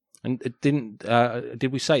 And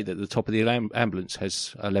did we say that the top of the ambulance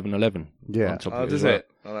has 1111? Yeah. on top Oh, of it as does well? it?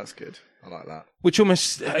 Oh, that's good. I like that. Which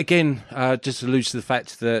almost again just alludes to the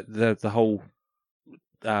fact that the whole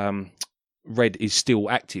Red is still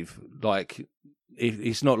active. Like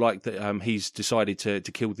it's not like that he's decided to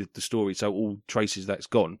kill the story, so all traces that's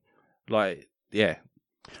gone. Like yeah.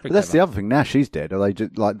 But that's the other thing. Now she's dead. Are they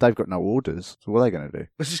just like they've got no orders? So what are they going to do?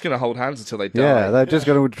 They're just going to hold hands until they die. Yeah, they're just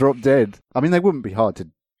going to drop dead. I mean, they wouldn't be hard to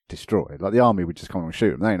destroy. Like the army would just come and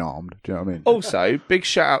shoot them. They ain't armed. Do you know what I mean? Also, big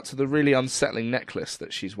shout out to the really unsettling necklace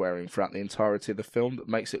that she's wearing throughout the entirety of the film that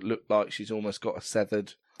makes it look like she's almost got a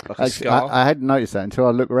severed, like a Actually, scar. I hadn't noticed that until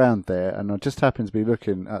I looked around there, and I just happened to be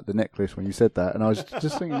looking at the necklace when you said that, and I was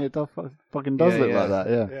just thinking it fucking does Yeah, look yeah. like that.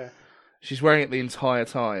 Yeah. Yeah. She's wearing it the entire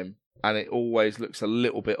time, and it always looks a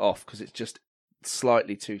little bit off because it's just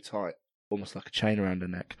slightly too tight, almost like a chain around her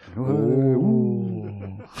neck.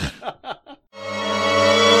 Ooh.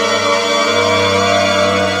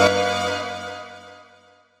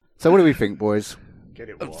 So what do we think, boys? Get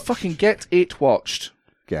it watched. Fucking get it watched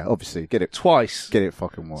Yeah, obviously, get it twice,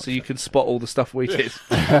 fucking watched. so you can spot all the stuff we did.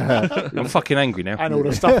 I'm fucking angry now. And all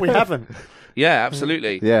the stuff we haven't. Yeah,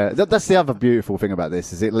 absolutely. Yeah, that's the other beautiful thing about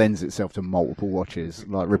this is it lends itself to multiple watches,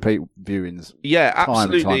 like repeat viewings. Yeah, Time and time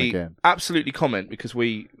absolutely, again. absolutely. Comment because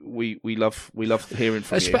we love hearing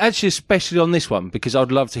from you. Actually, especially on this one, because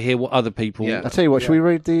I'd love to hear what other people. Yeah. I tell you what, should we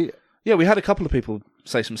read the? Yeah, we had a couple of people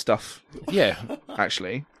say some stuff. Yeah.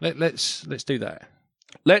 Actually, Let's do that.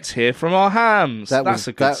 let's hear from our hams. That's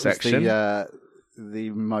a good that section. Was the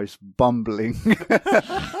most bumbling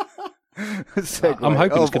segue I'm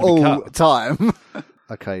hoping it's of gonna be all cut. time.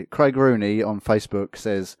 Okay, Craig Rooney on Facebook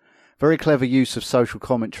says, very clever use of social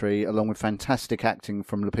commentary along with fantastic acting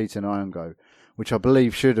from Lupita Nyong'o, which I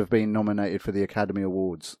believe should have been nominated for the Academy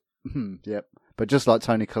Awards. Yep. But just like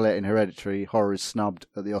Toni Collette in Hereditary, horror is snubbed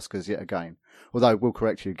at the Oscars yet again. Although, we'll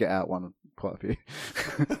correct you, Get Out won quite a few.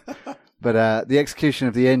 But the execution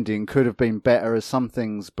of the ending could have been better, as some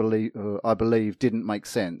things I believe didn't make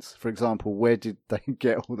sense. For example, where did they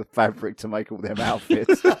get all the fabric to make all them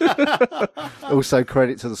outfits? Also,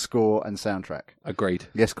 credit to the score and soundtrack. Agreed.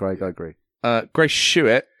 Yes, Craig, I agree. Grace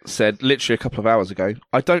Shuett said literally a couple of hours ago,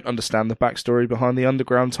 I don't understand the backstory behind the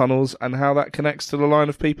underground tunnels and how that connects to the line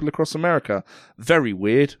of people across America. Very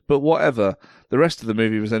weird, but whatever. The rest of the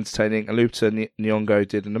movie was entertaining and Lupita Nyong'o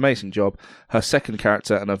did an amazing job. Her second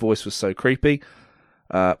character and her voice was so creepy.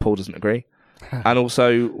 Paul doesn't agree. And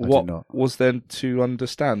also, what was then to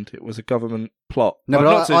understand? It was a government plot. No,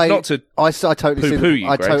 Like, but I totally poo-poo see. you,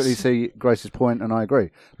 I Grace. totally see Grace's point, and I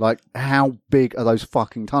agree. Like, how big are those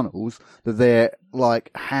fucking tunnels that they're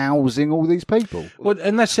like housing all these people? Well,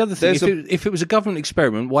 and that's the other thing. There's If it was a government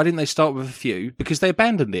experiment, why didn't they start with a few? Because they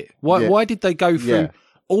abandoned it. Why did they go through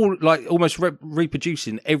all like almost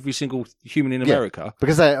reproducing every single human in America?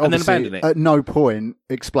 Because they and then obviously abandon it. at no point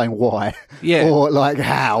explain why, Yeah. or like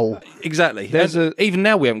how. Exactly. Even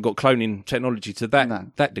now we haven't got cloning technology to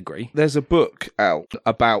that degree. There's a book out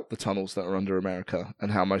about the tunnels that are under America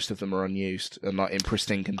and how most of them are unused and like in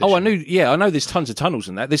pristine condition. Oh, I know there's tons of tunnels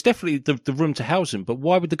and that. There's definitely the room to house them, but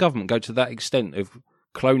why would the government go to that extent of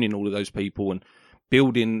cloning all of those people and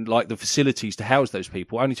building like the facilities to house those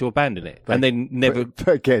people only to abandon it and then never... But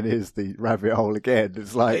again, here's the rabbit hole again.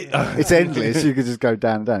 It's like, it's endless. You could just go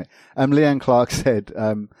down and down it. Leanne Clark said,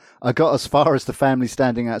 I got as far as the family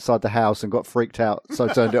standing outside the house and got freaked out, so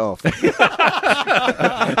I turned it off.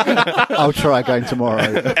 I'll try again tomorrow.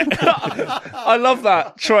 I love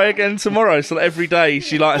that. Try again tomorrow. So that every day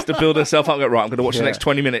she likes to build herself up and go, right, I'm going to watch the next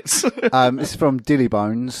 20 minutes. This is from Dilly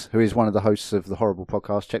Bones, who is one of the hosts of the Horrible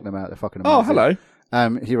Podcast. Check them out. They're fucking amazing. Oh, hello.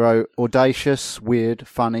 He wrote, audacious, weird,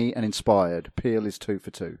 funny, and inspired. Peel is 2 for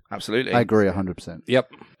 2. Absolutely. I agree 100%.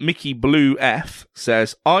 Yep. Mickey Blue F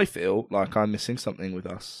says, I feel like I'm missing something with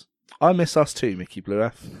us. I miss us too, Mickey Blue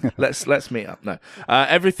F. Let's meet up. No,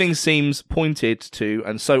 everything seems pointed to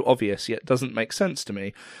and so obvious, yet doesn't make sense to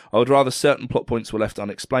me. I would rather certain plot points were left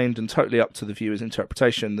unexplained and totally up to the viewer's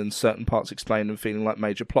interpretation than certain parts explained and feeling like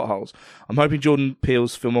major plot holes. I'm hoping Jordan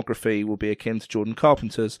Peele's filmography will be akin to John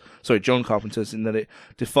Carpenter's in that it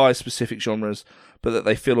defies specific genres, but that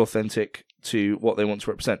they feel authentic to what they want to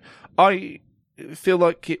represent. I feel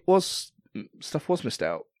like stuff was missed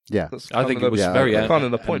out. Yeah. I think it was very... kind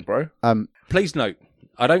of the point, bro. Please note,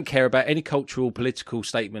 I don't care about any cultural, political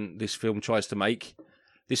statement this film tries to make.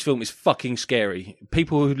 This film is fucking scary.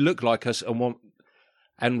 People who look like us and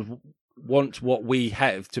want what we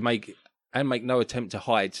have to make no attempt to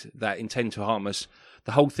hide that intend to harm us.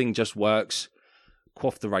 The whole thing just works.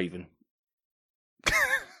 Quaff the Raven.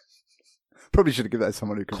 Probably should have given that to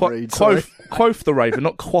someone who can read. Quoth the Raven,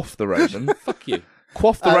 not quaff the Raven. Fuck you.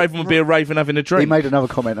 Quaff the Raven would be a raven having a drink. He made another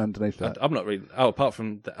comment underneath that. I'm not reading. Oh, apart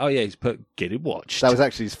from... he's put, get it watched. That was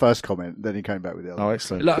actually his first comment, then he came back with the other. Oh,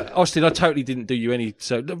 excellent. Look, Austin, I totally didn't do you any...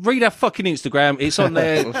 So, read our fucking Instagram. It's on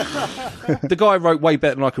there. The guy wrote way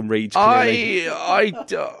better than I can read, clearly. I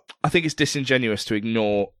think it's disingenuous to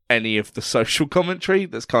ignore any of the social commentary.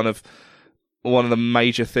 That's kind of one of the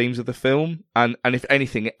major themes of the film. And if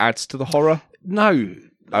anything, it adds to the horror. No.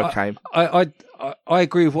 Okay. I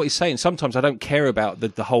agree with what he's saying. Sometimes I don't care about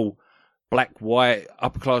the whole black, white,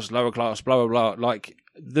 upper class, lower class, blah, blah, blah. Like,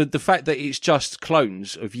 the fact that it's just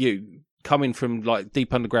clones of you coming from, like,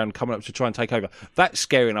 deep underground, coming up to try and take over, that's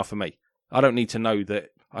scary enough for me. I don't need to know that,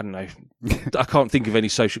 I don't know. I can't think of any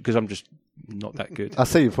social, because I'm just not that good. I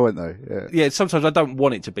see your point, though. Yeah, Yeah, sometimes I don't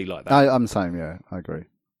want it to be like that. I'm the same, yeah. I agree.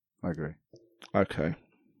 Okay.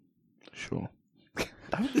 Sure.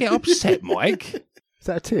 Don't get upset, Mike. Is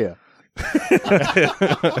that a tear?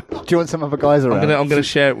 Do you want some other guys around? I'm gonna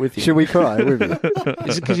share it with you. Should we cry with you?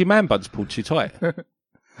 Is it because your man buns pulled too tight?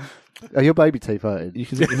 Are your baby teeth hurting? You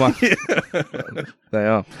can see my... They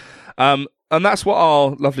are. And that's what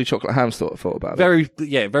our lovely chocolate hams thought about it. Very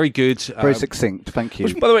good. Very succinct, thank you.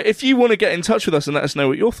 Which, by the way, if you want to get in touch with us and let us know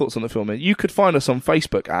what your thoughts on the film are, you could find us on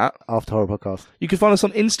Facebook at... After Horror Podcast. You could find us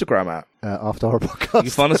on Instagram at... After Horror Podcast. You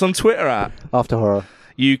can find us on Twitter at... After Horror.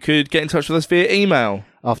 You could get in touch with us via email.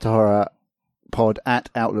 After Horror Pod at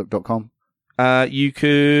outlook.com. You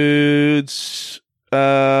could...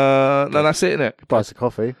 no, that's it, isn't it? Buy us a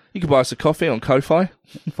coffee. You can buy us a coffee on Ko-Fi,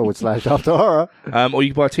 /After Horror. or you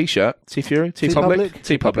can buy a T-shirt. T-Fury? T-Public?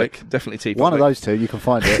 T-Public. Definitely T-Public. One of those two, you can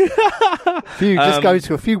find it. If you just go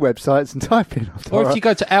to a few websites and type in After Or Horror. if you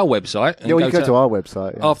go to our website, and you go to our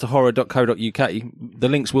website. Yeah. afterhorror.co.uk, the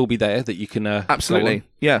links will be there that you can Absolutely.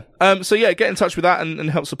 Yeah. So yeah, get in touch with that and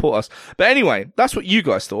help support us. But anyway, that's what you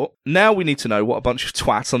guys thought. Now we need to know what a bunch of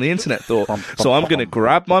twats on the internet thought. So I'm going to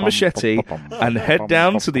grab my machete and head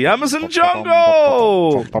down to the Amazon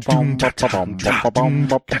jungle.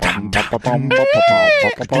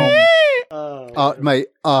 Mate,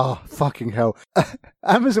 fucking hell.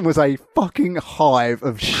 Amazon was a fucking hive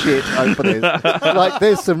of shit over this. Like,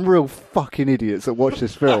 there's some real fucking idiots that watch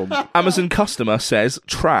this film. Amazon customer says,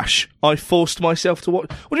 trash. I forced myself to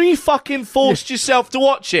watch. What do you mean you fucking forced yourself to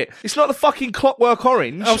watch it? It's not the fucking Clockwork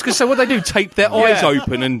Orange. I was going to say, what they do? Tape their eyes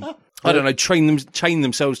open and, I don't know, chain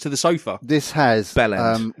themselves to the sofa. This has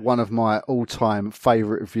Bellend. one of my all-time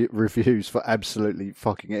favourite reviews for absolutely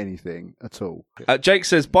fucking anything at all. Jake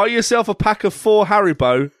says, buy yourself a pack of 4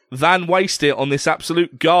 Haribo, then waste it on this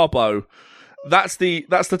absolute garbo. That's the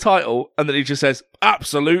title, and then he just says,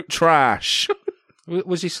 absolute trash.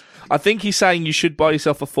 Was this? I think he's saying you should buy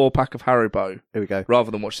yourself a 4-pack of Haribo Here we go.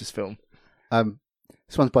 rather than watch this film.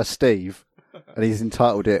 This one's by Steve, and he's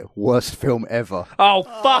entitled it Worst Film Ever. Oh,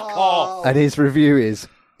 fuck off! And his review is,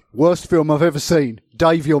 worst film I've ever seen.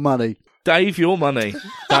 Dave, your money. Dave, your money.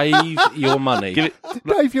 Dave, your money. Give it.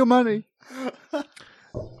 Dave, your money.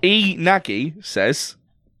 E. Nagy says,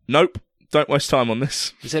 nope, don't waste time on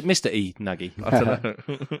this. Is it Mr. E. Nagy? I don't know.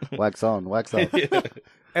 Wax on, wax off.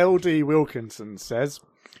 LD Wilkinson says,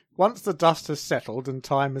 once the dust has settled and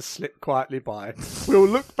time has slipped quietly by, we'll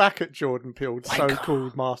look back at Jordan Peele's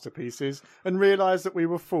so-called masterpieces and realise that we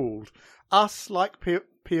were fooled. Us, like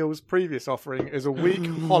Peele's previous offering, is a weak,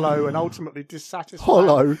 hollow and ultimately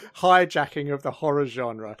dissatisfying hijacking of the horror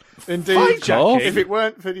genre. Indeed, if it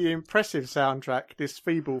weren't for the impressive soundtrack, this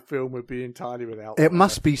feeble film would be entirely without It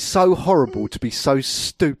must be so horrible to be so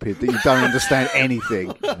stupid that you don't understand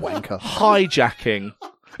anything. Wanker. Hijacking.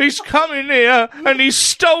 He's come in here and he's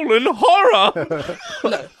stolen horror.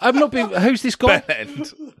 I'm not being. Who's this guy?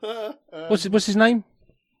 Bend. What's his name?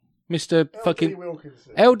 Mr. fucking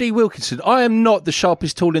Wilkinson. LD Wilkinson. I am not the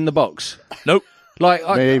sharpest tool in the box. Nope. Like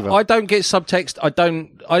Me either. I don't get subtext.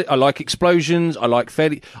 I like explosions. I like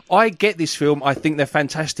fairly. I get this film. I think they're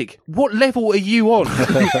fantastic. What level are you on?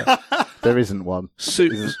 There isn't one.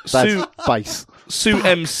 That's base. Sue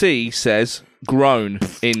MC says groan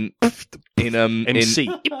in MC.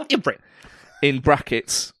 in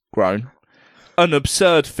brackets groan. An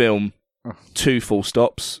absurd film. 2 full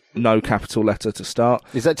stops, no capital letter to start.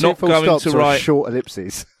 Is that 2 Not full going stops to or write, short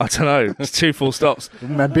ellipses? I don't know. It's 2 full stops.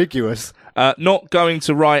 Ambiguous. Not going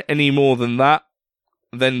to write any more than that.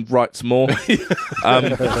 Then writes more.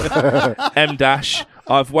 M dash.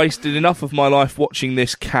 I've wasted enough of my life watching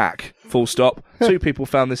this cack. Full stop. 2 people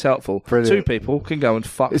found this helpful. Brilliant. 2 people can go and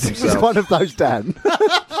fuck Is themselves. one of those, Dan?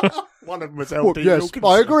 One of them was LD Yes, Wilkinson.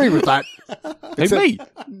 I agree with that. Who, me?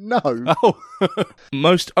 No.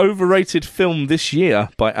 Most overrated film this year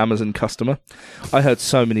by Amazon customer. I heard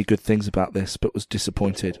so many good things about this, but was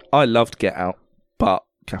disappointed. I loved Get Out, but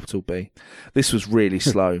capital B. This was really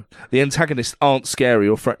slow. The antagonists aren't scary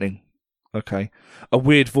or threatening. Okay. A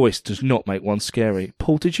weird voice does not make one scary.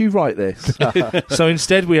 Paul, did you write this? So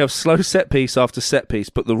instead we have slow set piece after set piece,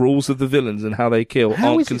 but the rules of the villains and how they kill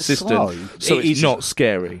How aren't is it consistent. slow? So It it's is- not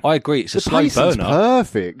scary. I agree. It's a The slow pacing's burner.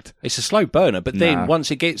 perfect. It's a slow burner, but then Nah.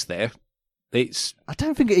 once it gets there, it's I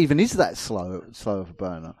don't think it even is that slow of a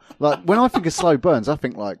burner. Like, when I think of slow burns, I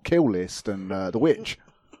think like Kill List and The Witch.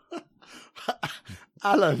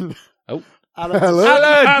 Alan. oh.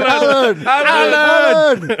 Alan.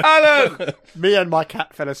 Alan! Me and my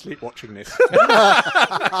cat fell asleep watching this.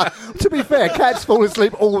 To be fair, cats fall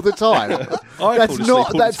asleep all the time. That's fall asleep not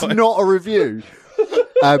all the that's time. not a review.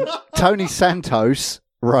 Tony Santos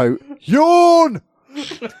wrote, "Yawn."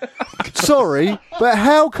 Sorry, but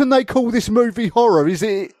how can they call this movie horror? Is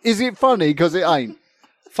it funny? Because it ain't.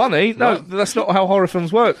 Funny? No, that's not how horror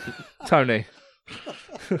films work, Tony.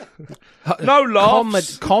 No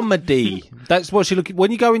laughs. Comedy. That's what you look.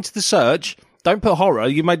 When you go into the search, don't put horror.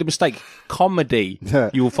 You made a mistake. Comedy.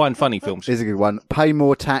 You will find funny films. Here's a good one. Pay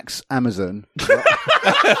more tax. Amazon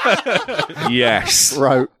Yes.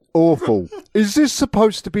 wrote, "Awful. Is this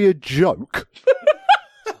supposed to be a joke?"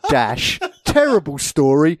 Dash. Terrible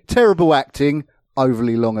story. Terrible acting.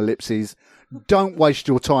 Overly long ellipses. Don't waste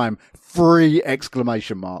your time. 3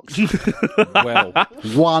 exclamation marks. Well,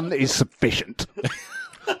 1 is sufficient.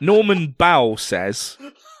 Norman Bowell says,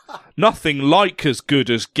 nothing like as good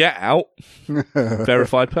as Get Out.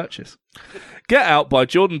 Verified purchase. Get Out by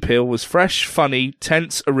Jordan Peele was fresh, funny,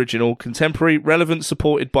 tense, original, contemporary, relevant,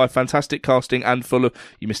 supported by fantastic casting, and full of...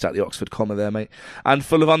 You missed out the Oxford comma there, mate. And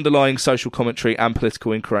full of underlying social commentary and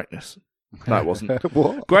political incorrectness. No, it wasn't.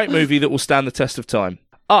 What? Great movie that will stand the test of time.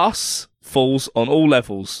 Us falls on all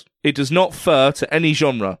levels. It does not refer to any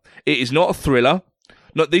genre. It is not a thriller.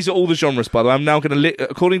 No, these are all the genres, by the way. I'm now going to...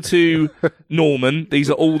 According to Norman, these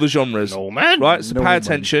are all the genres. Norman? Right, so pay Norman.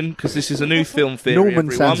 attention, because this is a new film theory, Norman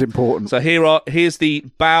everyone. sounds important. So here's the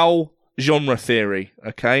Bow genre theory,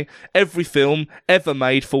 okay? Every film ever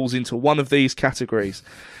made falls into one of these categories.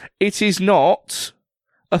 It is not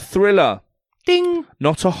a thriller. Ding,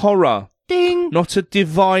 Not a horror. ding, Not a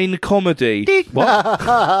divine comedy. ding,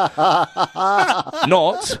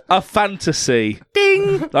 Not a fantasy.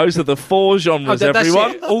 ding. Those are the four genres, That's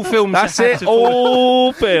everyone. it. All films. That's have it. to fall-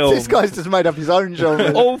 All This film. guy's just made up his own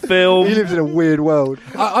genre. All He film. lives in a weird world.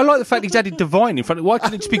 I like the fact he's added divine in front of. Why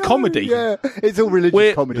can't it just be comedy? Yeah, it's all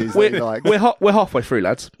religious comedies. That he likes. We're halfway through,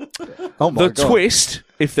 lads. Oh my The God. twist,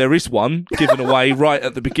 if there is one, given away right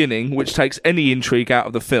at the beginning, which takes any intrigue out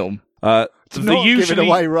of the film. Not given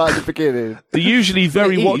away right at the beginning. The usually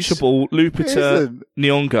very It is. watchable Lupita isn't.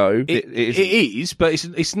 Nyong'o. It is, but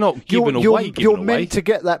it's not given You're away. Given away. meant to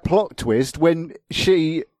get that plot twist when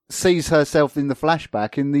she sees herself in the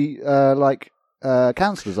flashback in the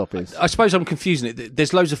counsellor's office. I suppose I'm confusing it.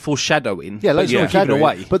 There's loads of foreshadowing. Yeah, loads but of it's not given foreshadowing,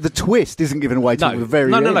 away. but the twist isn't given away till No, the very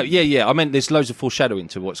no, end. Yeah. I meant there's loads of foreshadowing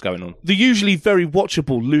to what's going on. The usually very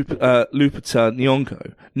watchable Lupita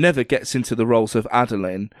Nyong'o never gets into the roles of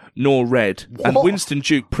Adeline nor Red, and What? Winston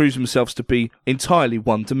Duke proves himself to be entirely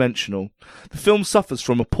one-dimensional. The film suffers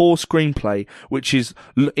from a poor screenplay, which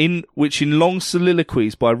in long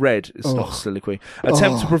soliloquies by Red, it's not a soliloquy,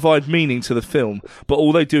 attempt to provide meaning to the film, but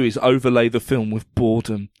all they do is overlay the film with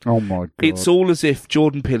boredom. Oh my God. It's all as if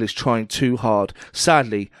Jordan Peele is trying too hard.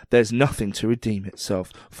 Sadly, there's nothing to redeem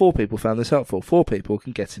itself. 4 people found this helpful. 4 people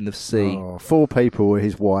can get in the sea. Oh, 4 people were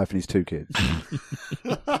his wife and his 2 kids.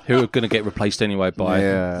 Who are going to get replaced anyway by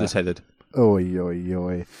Yeah. the tethered. Oi, oi,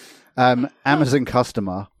 oi. Amazon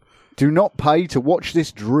customer, do not pay to watch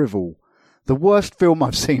this drivel. The worst film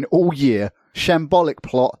I've seen all year. Shambolic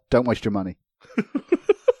plot. Don't waste your money.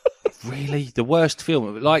 Really, the worst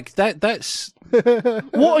film like that's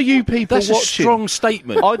What are you people that's a watching? strong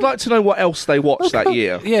statement. I'd like to know what else they watched that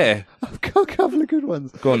year. Yeah, I've got a couple of good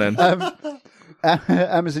ones. Go on then.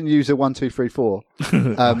 Amazon user 1234.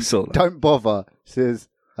 I saw that. Don't bother. Says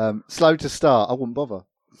slow to start. I wouldn't bother.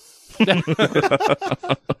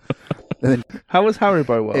 How was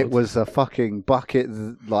Haribo World? It was a fucking bucket,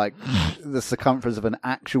 like the circumference of an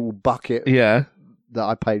actual bucket Yeah. that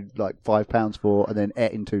I paid like £5 for, and then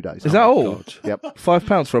ate in 2 days. Is that all? God. Yep.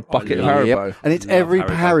 £5 for a bucket of love it. Haribo. Yep. And it's Love every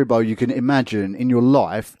Haribo. Haribo you can imagine in your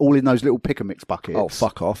life, all in those little pick and mix buckets. Oh,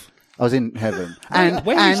 fuck off. I was in heaven. And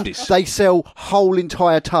Where is and this? they sell whole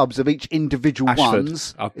entire tubs of each individual Ashford.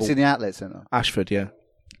 ones. I've It's bought- in the outlet centre. Ashford, yeah.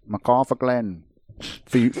 MacArthur Glen.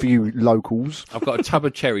 For you locals. I've got a tub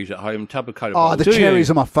of cherries at home, tub of cola. Oh, the do you?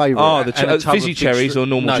 cherries are my favourite. Oh, the And a tub of fizzy big cherries stra- or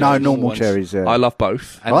normal No, no, cherries? normal ones. cherries, yeah. I love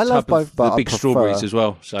both. And I a love tub of both, but the I big prefer- strawberries as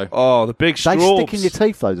well. So Oh, the big They straws. stick in your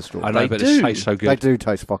teeth, though, the straw. I know, They but do. it tastes so good. They do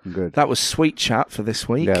taste fucking good. That was sweet chat for this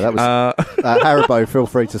week. Yeah, that was- Uh, Haribo, feel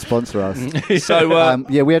free to sponsor us. so,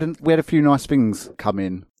 Yeah, we had a few nice things come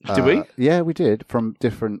in. Did we? Yeah, we did, from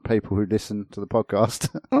different people who listen to the podcast,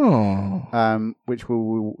 which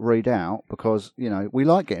we'll read out because, you know, we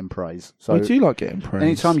like getting praise. So we do like getting praise.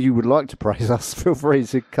 anytime you would like to praise us, feel free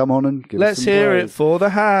to come on and give us Let's some hear praise. it for the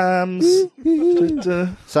hams.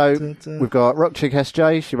 So we've got Rock Chick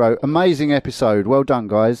SJ. She wrote, amazing episode. Well done,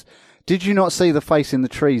 guys. Did you not see the face in the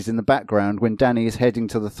trees in the background when Danny is heading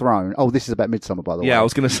to the throne? Oh, this is about Midsummer, by the way. Yeah, I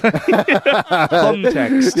was going to say.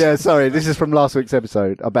 Context. Yeah, sorry. This is from last week's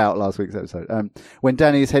episode, about last week's episode. When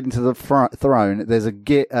Danny is heading to the throne, there's a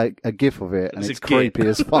gif of it, and It's it's a gif. creepy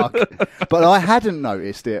as fuck. But I hadn't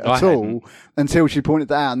noticed it I at all hadn't. until she pointed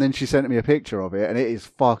that out, and then she sent me a picture of it, and it is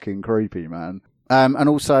fucking creepy, man. And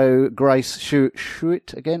also, Grace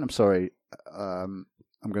Shoot again. I'm sorry. I'm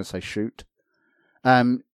going to say shoot.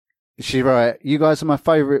 She wrote, you guys are my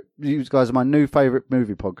new favourite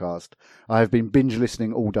movie podcast. I have been binge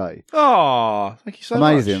listening all day. Oh, thank you so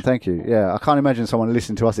Amazing, much. thank you. Yeah, I can't imagine someone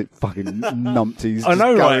listening to us at fucking numpties. I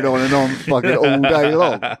know, just going right? on and on fucking all day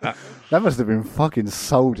long. That must have been fucking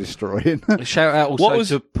soul destroying. Shout out What also was-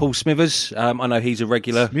 to Paul Smithers. I know he's a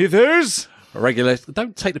regular. Smithers.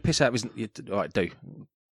 Don't take the piss out of his. All right, do.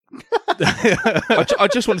 I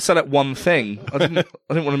just want to say that one thing. I didn't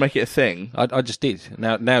want to make it a thing. I just did.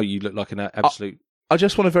 Now you look like an absolute. I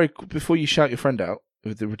just want to before you shout your friend out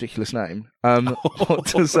with the ridiculous name. What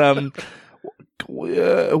does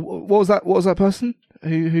what was that? What was that person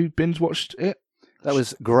who binge watched it? That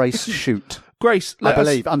was Grace Shoot. Grace, I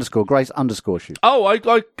believe, Grace _shoot.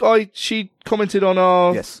 Oh, she commented on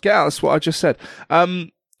our Yes. Get Out. That's what I just said.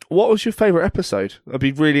 What was your favourite episode? I'd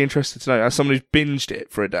be really interested to know. As someone who's binged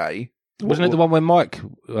it for a day, Wasn't it the one where Mike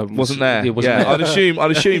wasn't there? Yeah, wasn't there.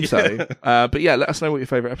 I'd assume so. But yeah, let us know what your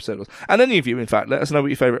favourite episode was, and any of you, in fact, let us know what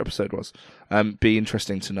your favourite episode was. Be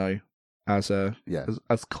interesting to know as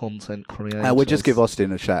content creators. We'll just give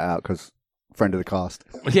Austin a shout out because friend of the cast.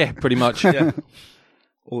 Yeah, pretty much. yeah.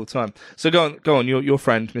 All the time. So go on. Your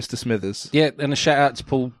friend, Mr. Smithers. Yeah, and a shout out to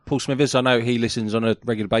Paul Smithers. I know he listens on a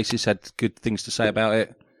regular basis. Had good things to say about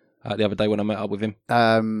it the other day when I met up with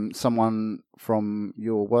him. Someone from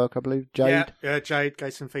your work, I believe, Jade. Yeah, Jade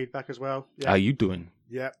gave some feedback as well. Yeah, How you doing?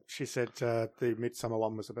 yeah. She said the Midsummer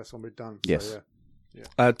one was the best one we'd done. So,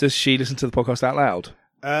 Yes. Does she listen to the podcast out loud?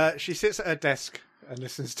 yeah. She sits at her desk and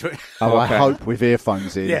listens to it. Oh, okay. I hope with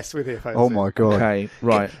earphones in. Yes, with earphones. Oh my god. Okay,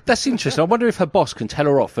 right. That's interesting. I wonder if her boss can tell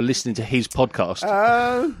her off for listening to his podcast.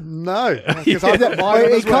 No, because I've got mine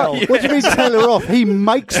He as well. can't- What do you mean tell her off? He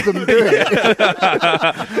makes them do it.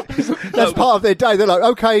 That's part of their day. They're like,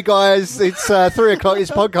 okay, guys, it's 3 o'clock.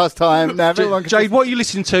 It's podcast time. Now, everyone can Jade, what are you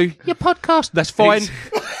listening to? Your podcast. That's fine.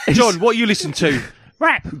 John, what are you listening to?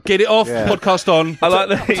 Rap. Get it off. Yeah. Podcast on. I like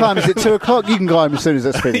What that. time is it? 2 o'clock? You can go home as soon as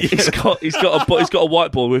that's finished. He's got a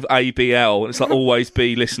whiteboard with ABL, and it's like always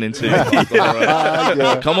be listening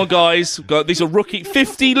to. Come on, guys! These are rookie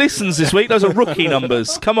 50 listens this week. Those are rookie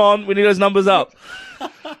numbers. Come on, we need those numbers up.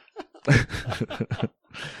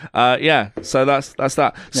 Yeah. So that's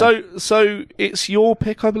that. So it's your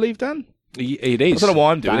pick, I believe, Dan. It I is. don't know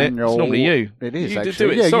why I'm doing it. It's normally you. It is, You actually. do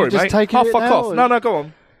it. Yeah, Sorry, you're just mate. taking Oh, it fuck now, off. or- No, go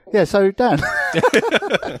on. Yeah, so Dan.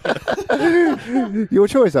 Your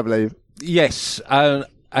choice, I believe. Yes. And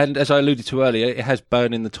as I alluded to earlier, it has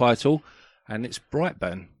Burn in the title, and it's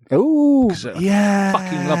Brightburn. Ooh. Yeah.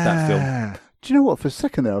 Fucking love that film. Do you know what? For a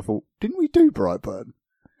second there, I thought, didn't we do Brightburn?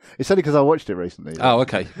 It's only because I watched it recently. Oh,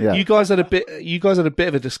 okay. Yeah. You guys had a bit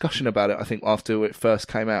of a discussion about it. I think after it first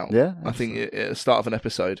came out. Yeah, I think at the start of an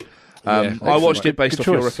episode. Yeah. I watched it based Good off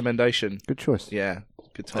your choice. recommendation. Good choice. Yeah,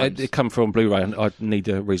 good times. It come from Blu-ray, and I need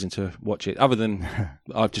a reason to watch it. Other than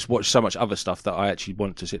I've just watched so much other stuff that I actually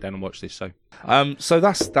want to sit down and watch this. So So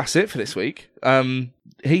that's it for this week.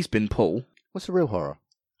 He's been Paul. What's the real horror?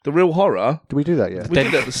 The real horror. Did we do that yet? We did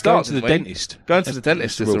it at the start. going to the didn't we? dentist. Going to the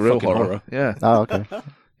dentist is real the real fucking horror. Yeah, Oh, okay.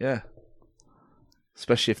 yeah.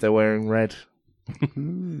 Especially if they're wearing red.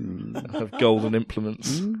 Have golden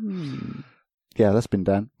implements. Yeah, that's been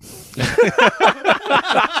Dan.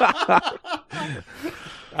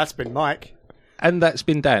 That's been Mike. And that's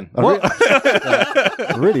been Dan.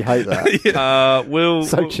 I really hate that. We'll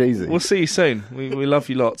So cheesy. We'll see you soon. We love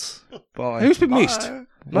you lots. Bye. Who's been missed?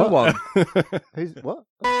 No one. Who's what?